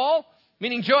from the wall?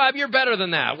 Meaning, Joab, you're better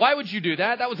than that. Why would you do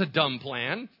that? That was a dumb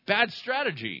plan. Bad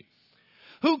strategy.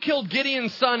 Who killed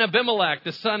Gideon's son Abimelech,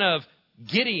 the son of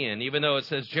Gideon, even though it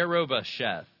says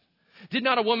Jerubasheth? Did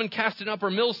not a woman cast an upper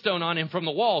millstone on him from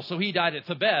the wall, so he died at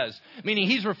Thebez? Meaning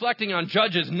he's reflecting on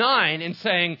Judges 9 and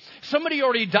saying, somebody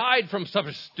already died from such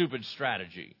a stupid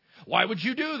strategy. Why would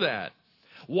you do that?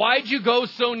 Why'd you go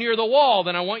so near the wall?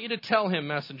 Then I want you to tell him,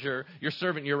 messenger, your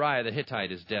servant Uriah the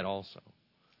Hittite is dead also.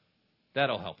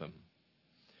 That'll help him.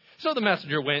 So the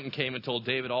messenger went and came and told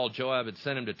David all Joab had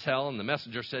sent him to tell. And the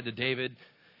messenger said to David,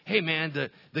 hey, man,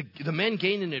 the men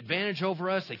gained an advantage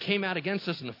over us. They came out against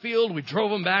us in the field. We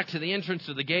drove them back to the entrance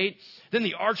of the gate. Then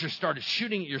the archers started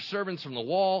shooting at your servants from the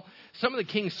wall. Some of the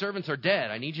king's servants are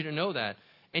dead. I need you to know that.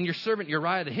 And your servant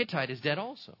Uriah the Hittite is dead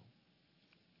also.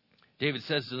 David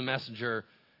says to the messenger,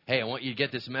 hey, I want you to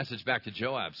get this message back to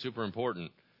Joab. Super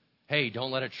important. Hey,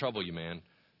 don't let it trouble you, man.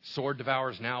 Sword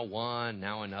devours now one,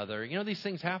 now another. You know, these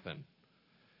things happen.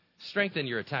 Strengthen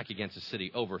your attack against a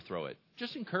city. Overthrow it.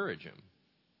 Just encourage him.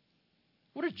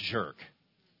 What a jerk.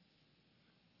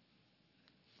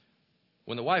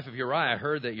 When the wife of Uriah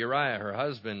heard that Uriah, her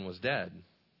husband, was dead,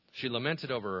 she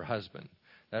lamented over her husband.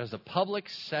 That is a public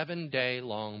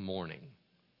 7-day-long mourning.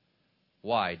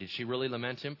 Why? Did she really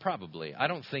lament him? Probably. I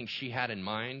don't think she had in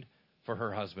mind for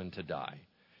her husband to die.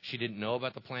 She didn't know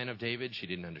about the plan of David. She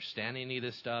didn't understand any of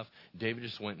this stuff. David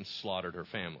just went and slaughtered her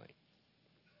family.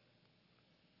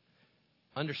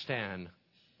 Understand,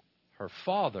 her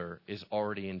father is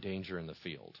already in danger in the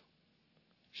field.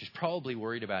 She's probably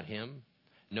worried about him,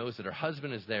 knows that her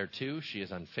husband is there too. She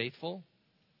is unfaithful.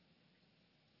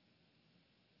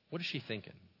 What is she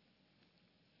thinking?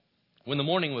 When the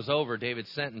mourning was over, David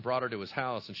sent and brought her to his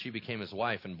house, and she became his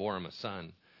wife and bore him a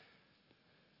son.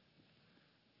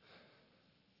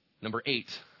 Number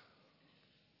 8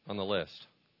 on the list.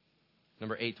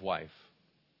 Number 8th wife.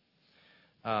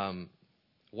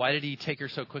 Why did he take her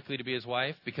so quickly to be his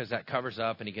wife? Because that covers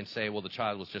up and he can say, well, the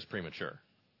child was just premature.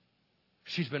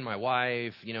 She's been my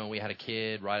wife. You know, we had a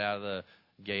kid right out of the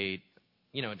gate.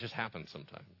 You know, it just happens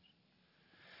sometimes.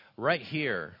 Right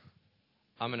here,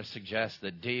 I'm going to suggest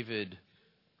that David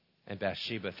and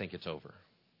Bathsheba think it's over.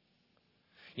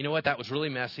 You know what? That was really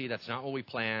messy. That's not what we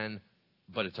planned,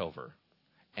 but it's over.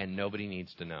 and nobody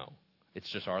needs to know. It's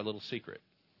just our little secret.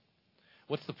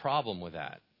 What's the problem with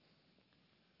that?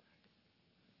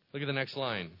 Look at the next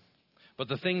line. But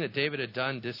the thing that David had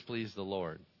done displeased the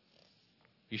Lord.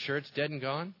 You sure it's dead and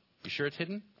gone? You sure it's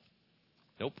hidden?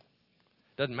 Nope.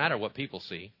 Doesn't matter what people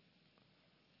see.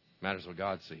 It matters what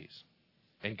God sees.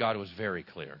 And God was very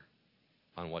clear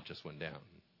on what just went down.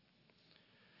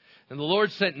 And the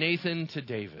Lord sent Nathan to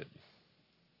David.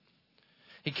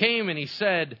 He came and he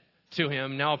said to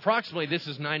him, now approximately this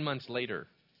is 9 months later.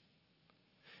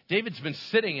 David's been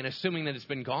sitting and assuming that it's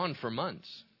been gone for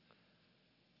months.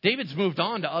 David's moved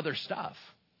on to other stuff.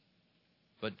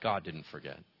 But God didn't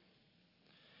forget.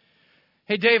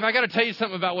 Hey, Dave, I got to tell you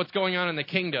something about what's going on in the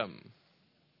kingdom.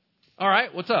 All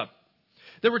right, what's up?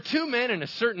 There were two men in a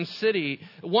certain city.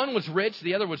 One was rich,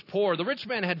 the other was poor. The rich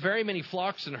man had very many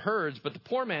flocks and herds, but the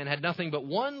poor man had nothing but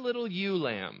one little ewe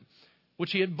lamb,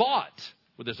 which he had bought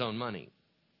with his own money.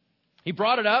 He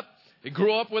brought it up. It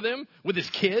grew up with him, with his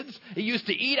kids. He used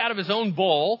to eat out of his own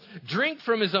bowl, drink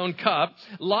from his own cup,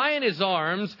 lie in his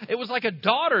arms. It was like a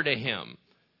daughter to him.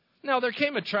 Now, there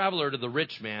came a traveler to the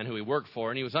rich man who he worked for,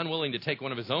 and he was unwilling to take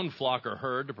one of his own flock or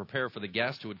herd to prepare for the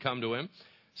guest who had come to him.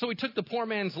 So he took the poor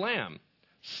man's lamb,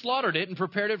 slaughtered it, and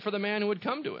prepared it for the man who had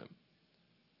come to him.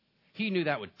 He knew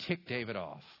that would tick David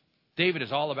off. David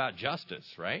is all about justice,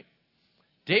 right?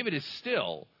 David is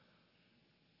still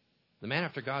the man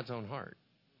after God's own heart.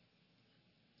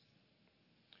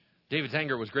 David's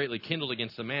anger was greatly kindled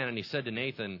against the man, and he said to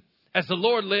Nathan, as the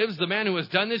Lord lives, the man who has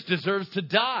done this deserves to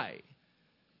die.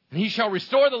 And he shall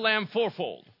restore the lamb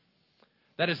fourfold.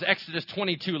 That is Exodus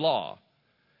 22 law.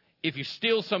 If you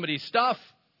steal somebody's stuff,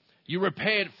 you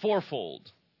repay it fourfold.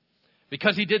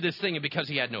 Because he did this thing and because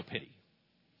he had no pity.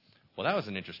 Well, that was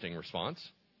an interesting response.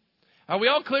 Are we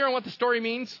all clear on what the story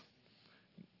means?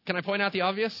 Can I point out the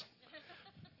obvious?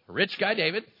 Rich guy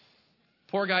David,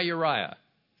 poor guy Uriah.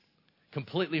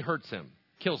 Completely hurts him,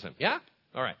 kills him. Yeah?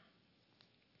 All right.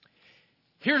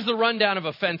 Here's the rundown of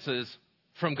offenses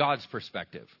from God's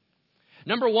perspective.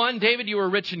 Number one, David, you were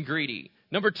rich and greedy.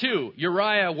 Number two,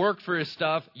 Uriah worked for his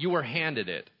stuff. You were handed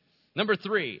it. Number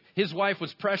three, his wife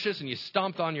was precious and you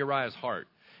stomped on Uriah's heart.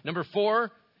 Number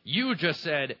four, you just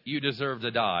said you deserve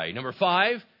to die. Number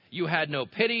five, you had no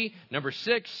pity. Number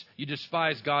six, you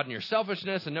despised God and your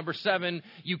selfishness. And number seven,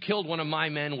 you killed one of my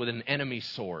men with an enemy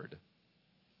sword.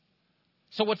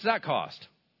 So what's that cost?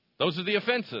 Those are the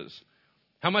offenses.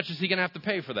 How much is he going to have to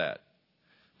pay for that?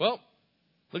 Well,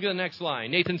 look at the next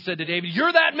line. Nathan said to David,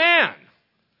 you're that man.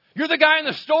 You're the guy in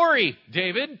the story,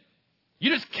 David.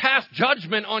 You just cast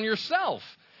judgment on yourself.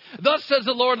 Thus says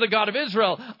the Lord, the God of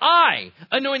Israel, I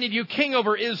anointed you king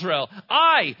over Israel.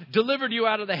 I delivered you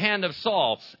out of the hand of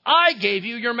Saul. I gave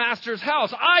you your master's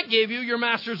house. I gave you your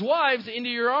master's wives into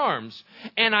your arms.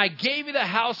 And I gave you the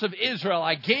house of Israel.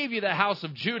 I gave you the house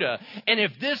of Judah. And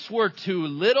if this were too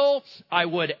little, I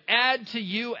would add to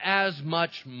you as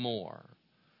much more.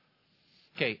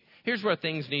 Okay, here's where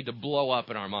things need to blow up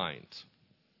in our minds.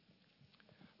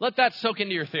 Let that soak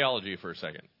into your theology for a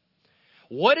second.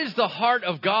 What is the heart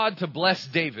of God to bless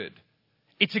David?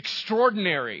 It's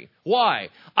extraordinary. Why?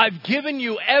 I've given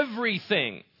you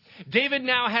everything. David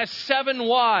now has 7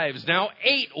 wives, now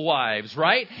 8 wives,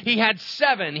 right? He had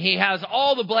 7. He has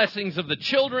all the blessings of the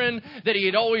children that he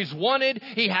had always wanted.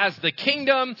 He has the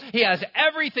kingdom. He has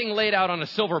everything laid out on a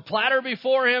silver platter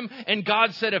before him. And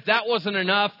God said, if that wasn't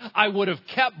enough, I would have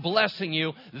kept blessing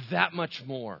you that much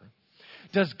more.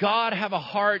 Does God have a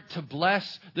heart to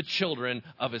bless the children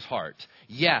of his heart?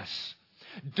 Yes.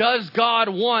 Does God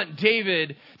want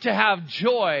David to have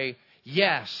joy?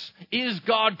 Yes. Is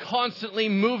God constantly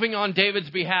moving on David's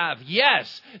behalf?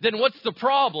 Yes. Then what's the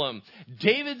problem?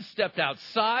 David stepped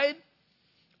outside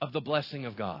of the blessing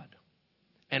of God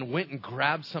and went and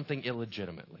grabbed something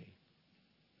illegitimately.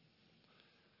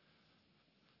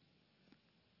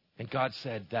 And God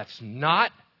said, that's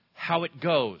not how it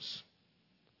goes.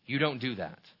 You don't do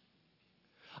that.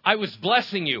 I was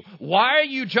blessing you. Why are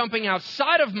you jumping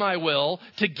outside of my will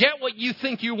to get what you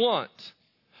think you want?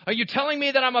 Are you telling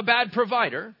me that I'm a bad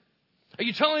provider? Are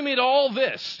you telling me that all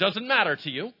this doesn't matter to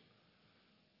you?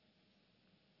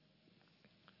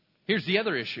 Here's the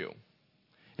other issue.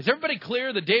 Is everybody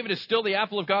clear that David is still the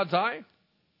apple of God's eye?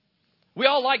 We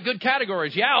all like good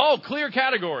categories. Yeah, clear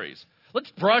categories.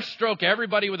 Let's brush stroke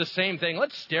everybody with the same thing.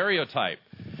 Let's stereotype.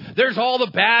 There's all the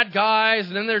bad guys,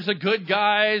 and then there's the good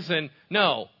guys, and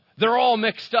no, they're all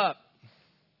mixed up.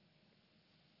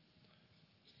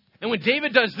 And when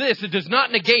David does this, it does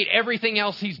not negate everything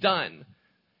else he's done.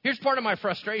 Here's part of my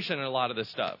frustration in a lot of this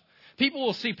stuff. People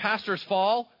will see pastors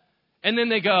fall, and then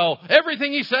they go,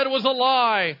 everything he said was a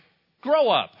lie. Grow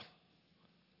up.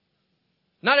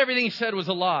 Not everything he said was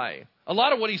a lie. A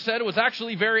lot of what he said was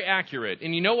actually very accurate.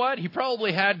 And you know what? He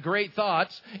probably had great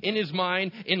thoughts in his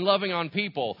mind in loving on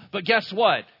people. But guess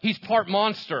what? He's part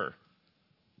monster.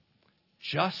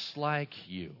 Just like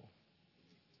you.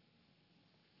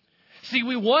 See,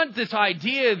 we want this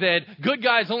idea that good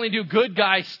guys only do good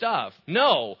guy stuff.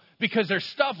 No, because there's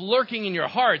stuff lurking in your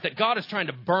heart that God is trying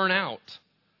to burn out.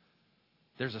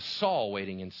 There's a Saul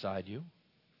waiting inside you.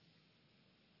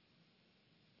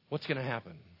 What's going to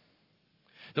happen?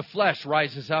 The flesh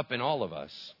rises up in all of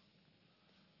us.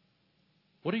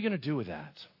 What are you going to do with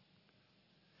that?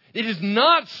 It is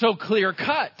not so clear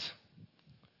cut.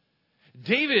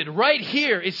 David right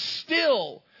here is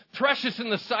still precious in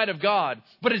the sight of God.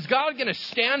 But is God going to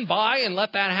stand by and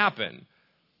let that happen?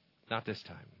 Not this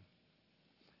time.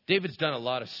 David's done a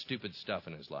lot of stupid stuff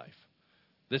in his life.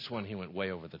 This one, he went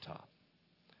way over the top.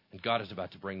 And God is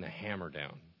about to bring the hammer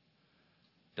down.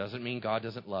 Doesn't mean God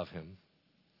doesn't love him.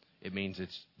 It means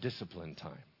it's discipline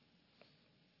time.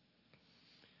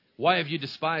 Why have you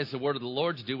despised the word of the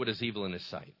Lord to do what is evil in his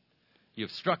sight? You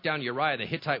have struck down Uriah the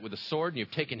Hittite with a sword, and you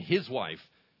have taken his wife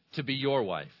to be your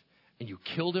wife. And you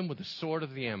killed him with the sword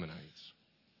of the Ammonites.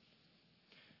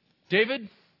 David,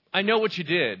 I know what you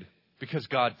did because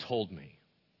God told me.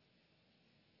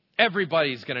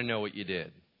 Everybody's going to know what you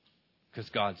did because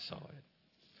God saw it.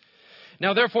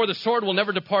 Now, therefore, the sword will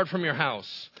never depart from your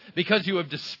house, because you have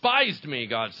despised me,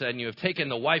 God said, and you have taken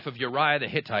the wife of Uriah the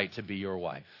Hittite to be your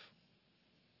wife.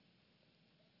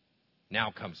 Now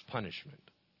comes punishment.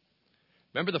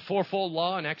 Remember the fourfold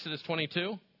law in Exodus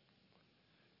 22?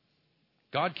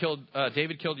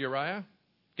 David killed Uriah.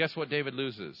 Guess what David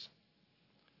loses?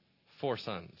 4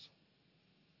 sons.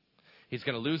 He's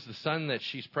going to lose the son that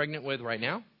she's pregnant with right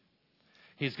now.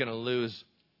 He's going to lose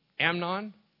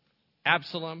Amnon,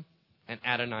 Absalom, and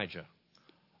Adonijah.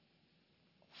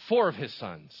 4 of his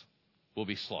sons will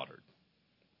be slaughtered.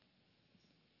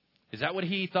 Is that what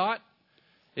he thought?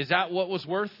 Is that what was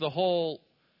worth the whole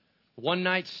one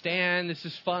night stand? This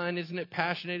is fun. Isn't it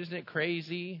passionate? Isn't it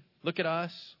crazy? Look at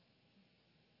us.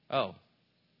 Oh.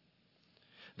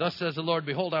 Thus says the Lord,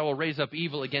 behold, I will raise up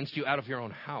evil against you out of your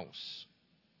own house.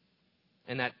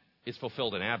 And that is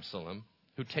fulfilled in Absalom,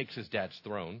 who takes his dad's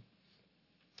throne.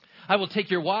 I will take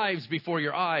your wives before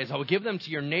your eyes. I will give them to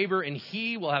your neighbor, and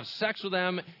he will have sex with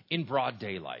them in broad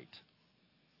daylight.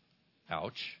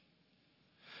 Ouch.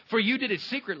 For you did it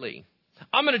secretly.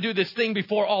 I'm going to do this thing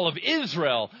before all of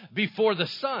Israel, before the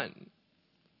sun.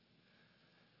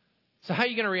 So how are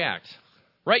you going to react?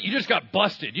 Right? You just got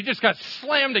busted. You just got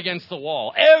slammed against the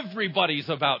wall. Everybody's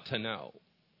about to know.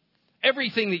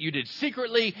 Everything that you did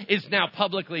secretly is now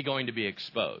publicly going to be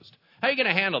exposed. How are you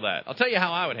going to handle that? I'll tell you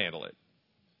how I would handle it.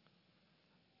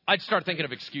 I'd start thinking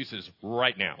of excuses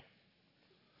right now.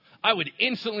 I would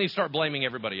instantly start blaming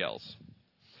everybody else.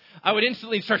 I would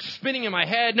instantly start spinning in my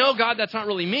head, no, God, that's not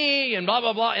really me, and blah,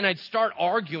 blah, blah. And I'd start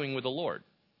arguing with the Lord.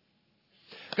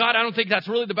 God, I don't think that's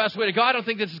really the best way to go. I don't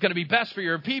think this is going to be best for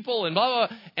your people, and blah,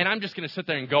 blah. And I'm just going to sit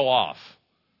there and go off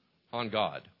on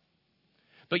God.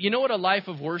 But you know what a life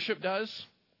of worship does?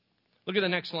 Look at the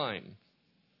next line.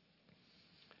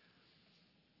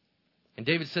 And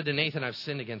David said to Nathan, I've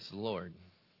sinned against the Lord.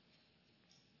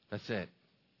 That's it.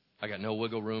 I got no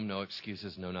wiggle room, no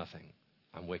excuses, no nothing.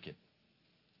 I'm wicked.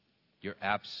 You're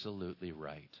absolutely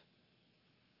right.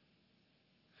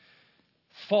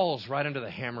 Falls right under the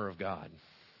hammer of God.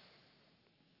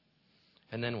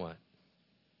 And then what?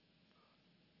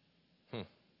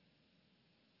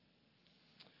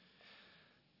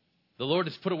 The Lord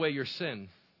has put away your sin.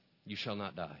 You shall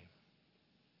not die.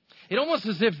 It almost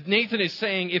as if Nathan is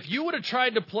saying, if you would have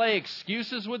tried to play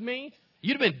excuses with me,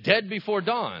 you'd have been dead before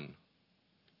dawn.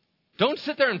 Don't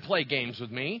sit there and play games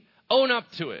with me. Own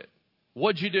up to it.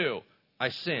 What'd you do? I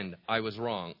sinned. I was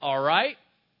wrong. All right.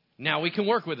 Now we can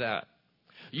work with that.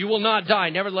 You will not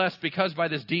die. Nevertheless, because by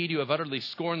this deed you have utterly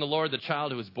scorned the Lord, the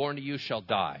child who was born to you shall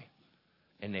die.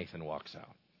 And Nathan walks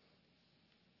out.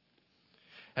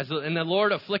 And the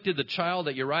Lord afflicted the child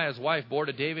that Uriah's wife bore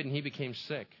to David, and he became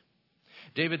sick.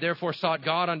 David therefore sought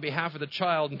God on behalf of the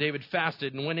child, and David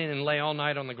fasted and went in and lay all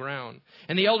night on the ground.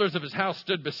 And the elders of his house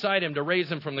stood beside him to raise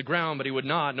him from the ground, but he would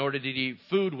not, nor did he eat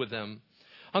food with them.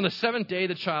 On the 7th day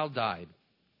the child died.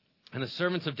 And the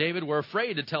servants of David were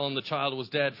afraid to tell him the child was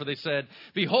dead, for they said,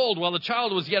 behold, while the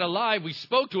child was yet alive, we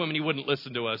spoke to him and he wouldn't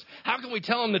listen to us. How can we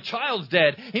tell him the child's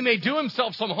dead? He may do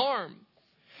himself some harm.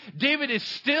 David is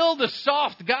still the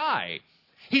soft guy.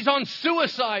 He's on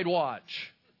suicide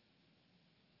watch.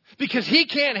 Because he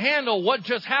can't handle what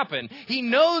just happened. He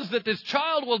knows that this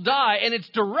child will die, and it's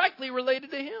directly related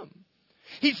to him.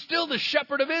 He's still the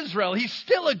shepherd of Israel. He's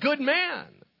still a good man.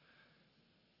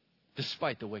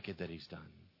 despite the wicked that he's done.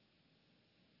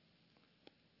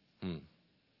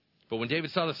 But when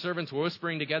David saw the servants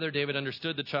whispering together, David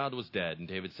understood the child was dead. And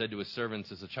David said to his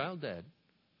servants, "Is the child dead?"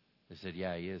 They said,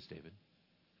 "Yeah, he is, David."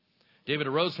 David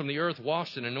arose from the earth,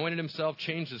 washed and anointed himself,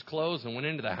 changed his clothes, and went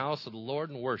into the house of the Lord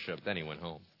and worshiped. Then he went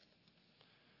home.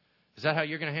 Is that how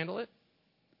you're going to handle it?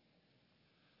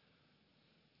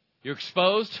 You're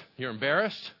exposed. You're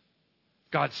embarrassed.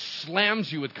 God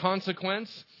slams you with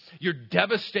consequence. You're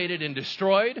devastated and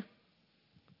destroyed.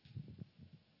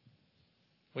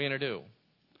 What are you going to do?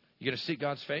 You going to seek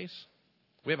God's face?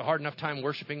 We have a hard enough time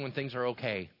worshiping when things are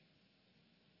okay.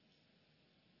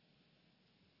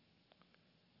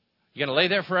 You going to lay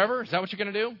there forever? Is that what you're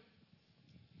going to do?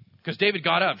 Because David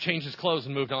got up, changed his clothes,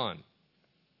 and moved on.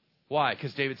 Why?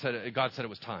 Because God said it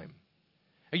was time.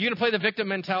 Are you going to play the victim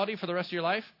mentality for the rest of your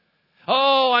life?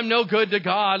 Oh, I'm no good to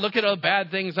God. Look at all the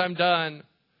bad things I've done.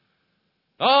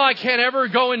 Oh, I can't ever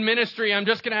go in ministry. I'm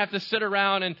just going to have to sit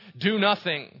around and do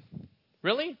nothing.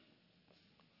 Really?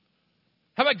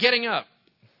 How about getting up?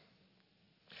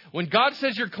 When God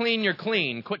says you're clean, you're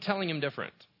clean. Quit telling him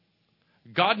different.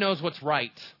 God knows what's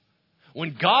right.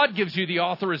 When God gives you the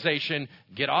authorization,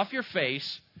 get off your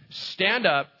face, stand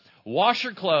up, wash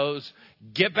your clothes,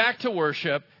 get back to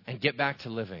worship, and get back to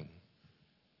living.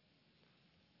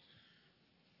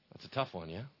 That's a tough one,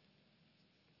 yeah?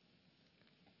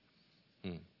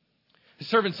 His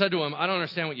servant said to him, "I don't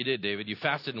understand what you did, David. You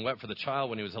fasted and wept for the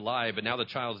child when he was alive, but now the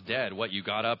child's dead. What, you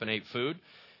got up and ate food?"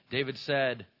 David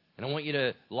said, and I want you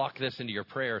to lock this into your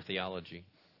prayer theology.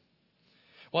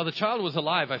 "While the child was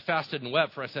alive, I fasted and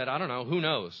wept, for I said, I don't know, who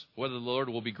knows whether the Lord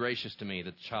will be gracious to me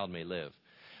that the child may live."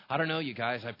 I don't know, you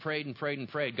guys. I prayed and prayed and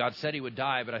prayed. God said he would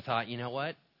die, but I thought, you know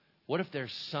what? What if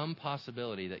there's some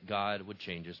possibility that God would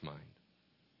change his mind?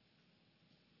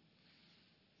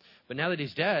 But now that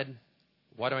he's dead,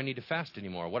 why do I need to fast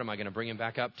anymore? What, am I going to bring him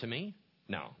back up to me?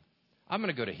 No. I'm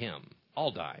going to go to him.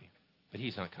 I'll die, but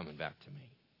he's not coming back to me.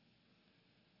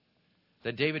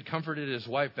 Then David comforted his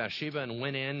wife Bathsheba and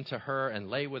went in to her and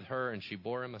lay with her, and she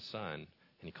bore him a son, and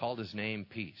he called his name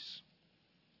Peace,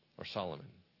 or Solomon.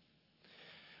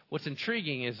 What's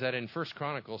intriguing is that in 1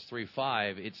 Chronicles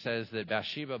 3:5, it says that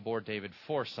Bathsheba bore David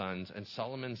 4 sons, and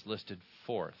Solomon's listed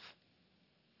 4th.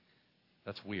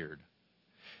 That's weird.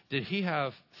 Did he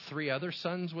have 3 other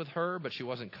sons with her, but she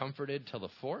wasn't comforted till the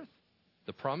 4th?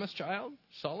 The promised child,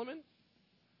 Solomon?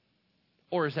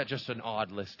 Or is that just an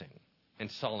odd listing?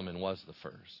 And Solomon was the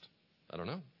first. I don't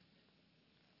know. And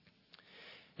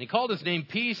he called his name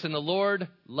Peace, and the Lord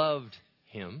loved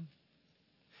him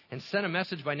and sent a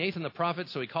message by Nathan the prophet.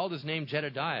 So he called his name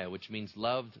Jedediah, which means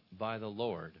loved by the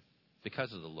Lord,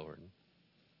 because of the Lord.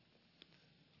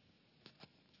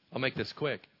 I'll make this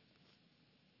quick.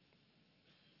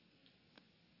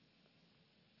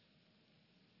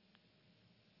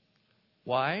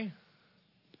 Why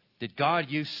did God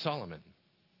use Solomon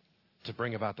to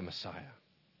bring about the Messiah?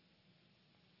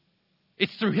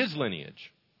 It's through his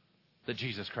lineage that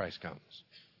Jesus Christ comes.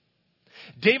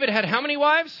 David had how many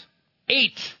wives?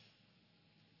 8.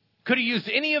 Could have used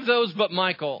any of those but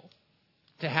Michal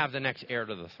to have the next heir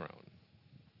to the throne.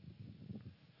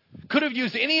 Could have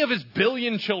used any of his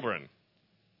billion children.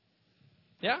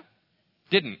 Yeah?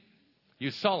 Didn't.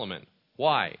 Used Solomon.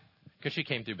 Why? Because she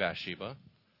came through Bathsheba.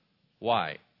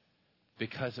 Why?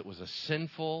 Because it was a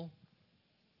sinful,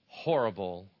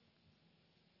 horrible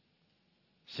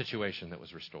situation that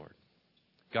was restored.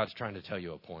 God's trying to tell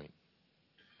you a point.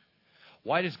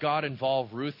 Why does God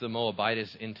involve Ruth the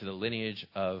Moabitess into the lineage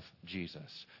of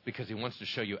Jesus? Because he wants to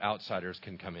show you outsiders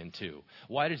can come in too.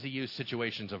 Why does he use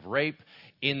situations of rape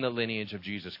in the lineage of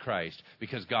Jesus Christ?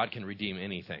 Because God can redeem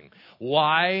anything.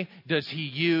 Why does he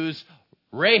use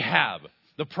Rahab,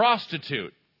 the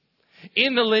prostitute,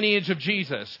 in the lineage of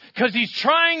Jesus? Because he's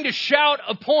trying to shout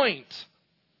a point.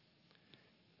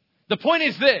 The point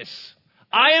is this: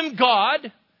 I am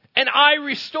God and I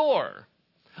restore.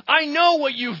 I know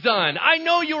what you've done. I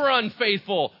know you were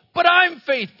unfaithful, but I'm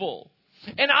faithful.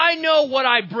 And I know what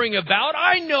I bring about.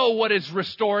 I know what is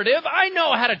restorative. I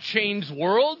know how to change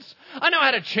worlds. I know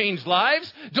how to change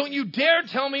lives. Don't you dare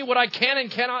tell me what I can and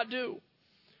cannot do.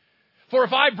 For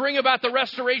if I bring about the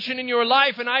restoration in your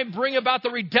life and I bring about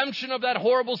the redemption of that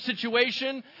horrible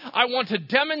situation, I want to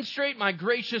demonstrate my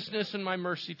graciousness and my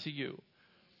mercy to you.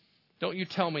 Don't you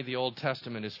tell me the Old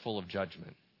Testament is full of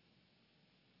judgment.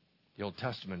 The Old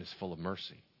Testament is full of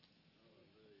mercy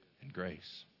and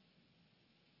grace.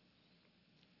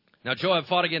 Now Joab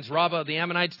fought against Rabbah. The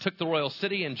Ammonites took the royal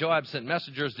city, and Joab sent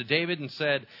messengers to David and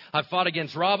said, I've fought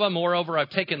against Rabbah. Moreover, I've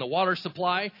taken the water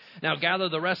supply. Now gather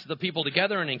the rest of the people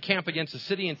together and encamp against the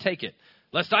city and take it,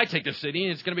 lest I take the city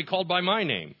and it's going to be called by my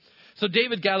name. So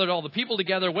David gathered all the people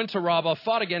together, went to Rabbah,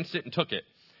 fought against it, and took it.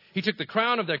 He took the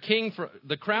crown of their king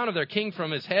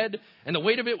from his head, and the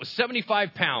weight of it was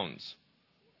 75 pounds.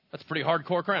 That's a pretty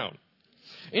hardcore crown.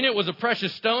 In it was a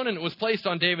precious stone, and it was placed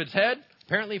on David's head,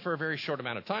 apparently for a very short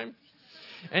amount of time.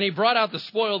 And he brought out the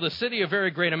spoil of the city, a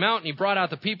very great amount, and he brought out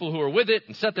the people who were with it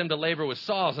and set them to labor with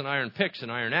saws and iron picks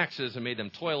and iron axes and made them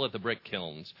toil at the brick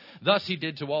kilns. Thus he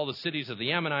did to all the cities of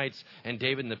the Ammonites, and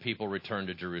David and the people returned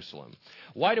to Jerusalem.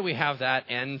 Why do we have that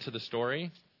end to the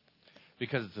story?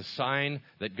 Because it's a sign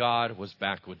that God was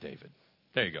back with David.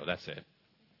 There you go, that's it.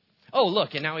 Oh,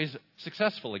 look, and now he's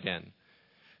successful again.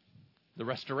 The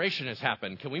restoration has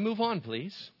happened. Can we move on,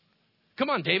 please? Come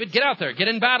on, David, get out there. Get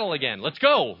in battle again. Let's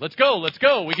go. Let's go. Let's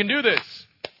go. We can do this.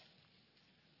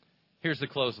 Here's the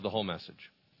close of the whole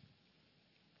message.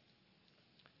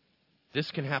 This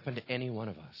can happen to any one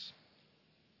of us.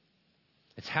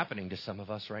 It's happening to some of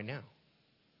us right now.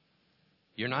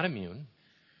 You're not immune.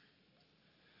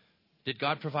 Did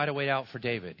God provide a way out for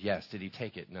David? Yes. Did he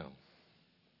take it? No.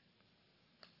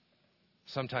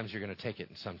 Sometimes you're going to take it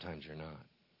and sometimes you're not.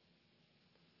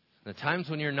 The times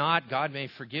when you're not, God may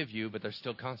forgive you, but there's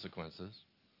still consequences.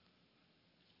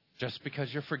 Just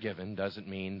because you're forgiven doesn't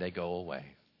mean they go away.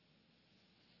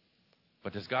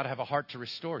 But does God have a heart to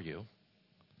restore you?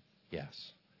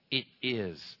 Yes. It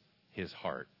is his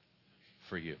heart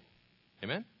for you.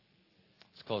 Amen?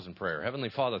 Let's close in prayer. Heavenly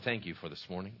Father, thank you for this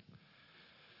morning.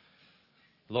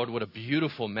 Lord, what a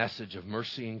beautiful message of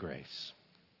mercy and grace.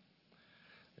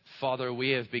 Father, we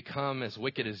have become as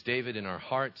wicked as David in our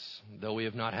hearts, though we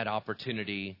have not had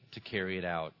opportunity to carry it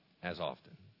out as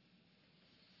often.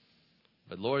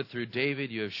 But Lord, through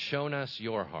David, you have shown us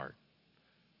your heart.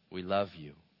 We love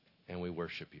you and we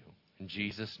worship you. In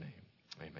Jesus' name.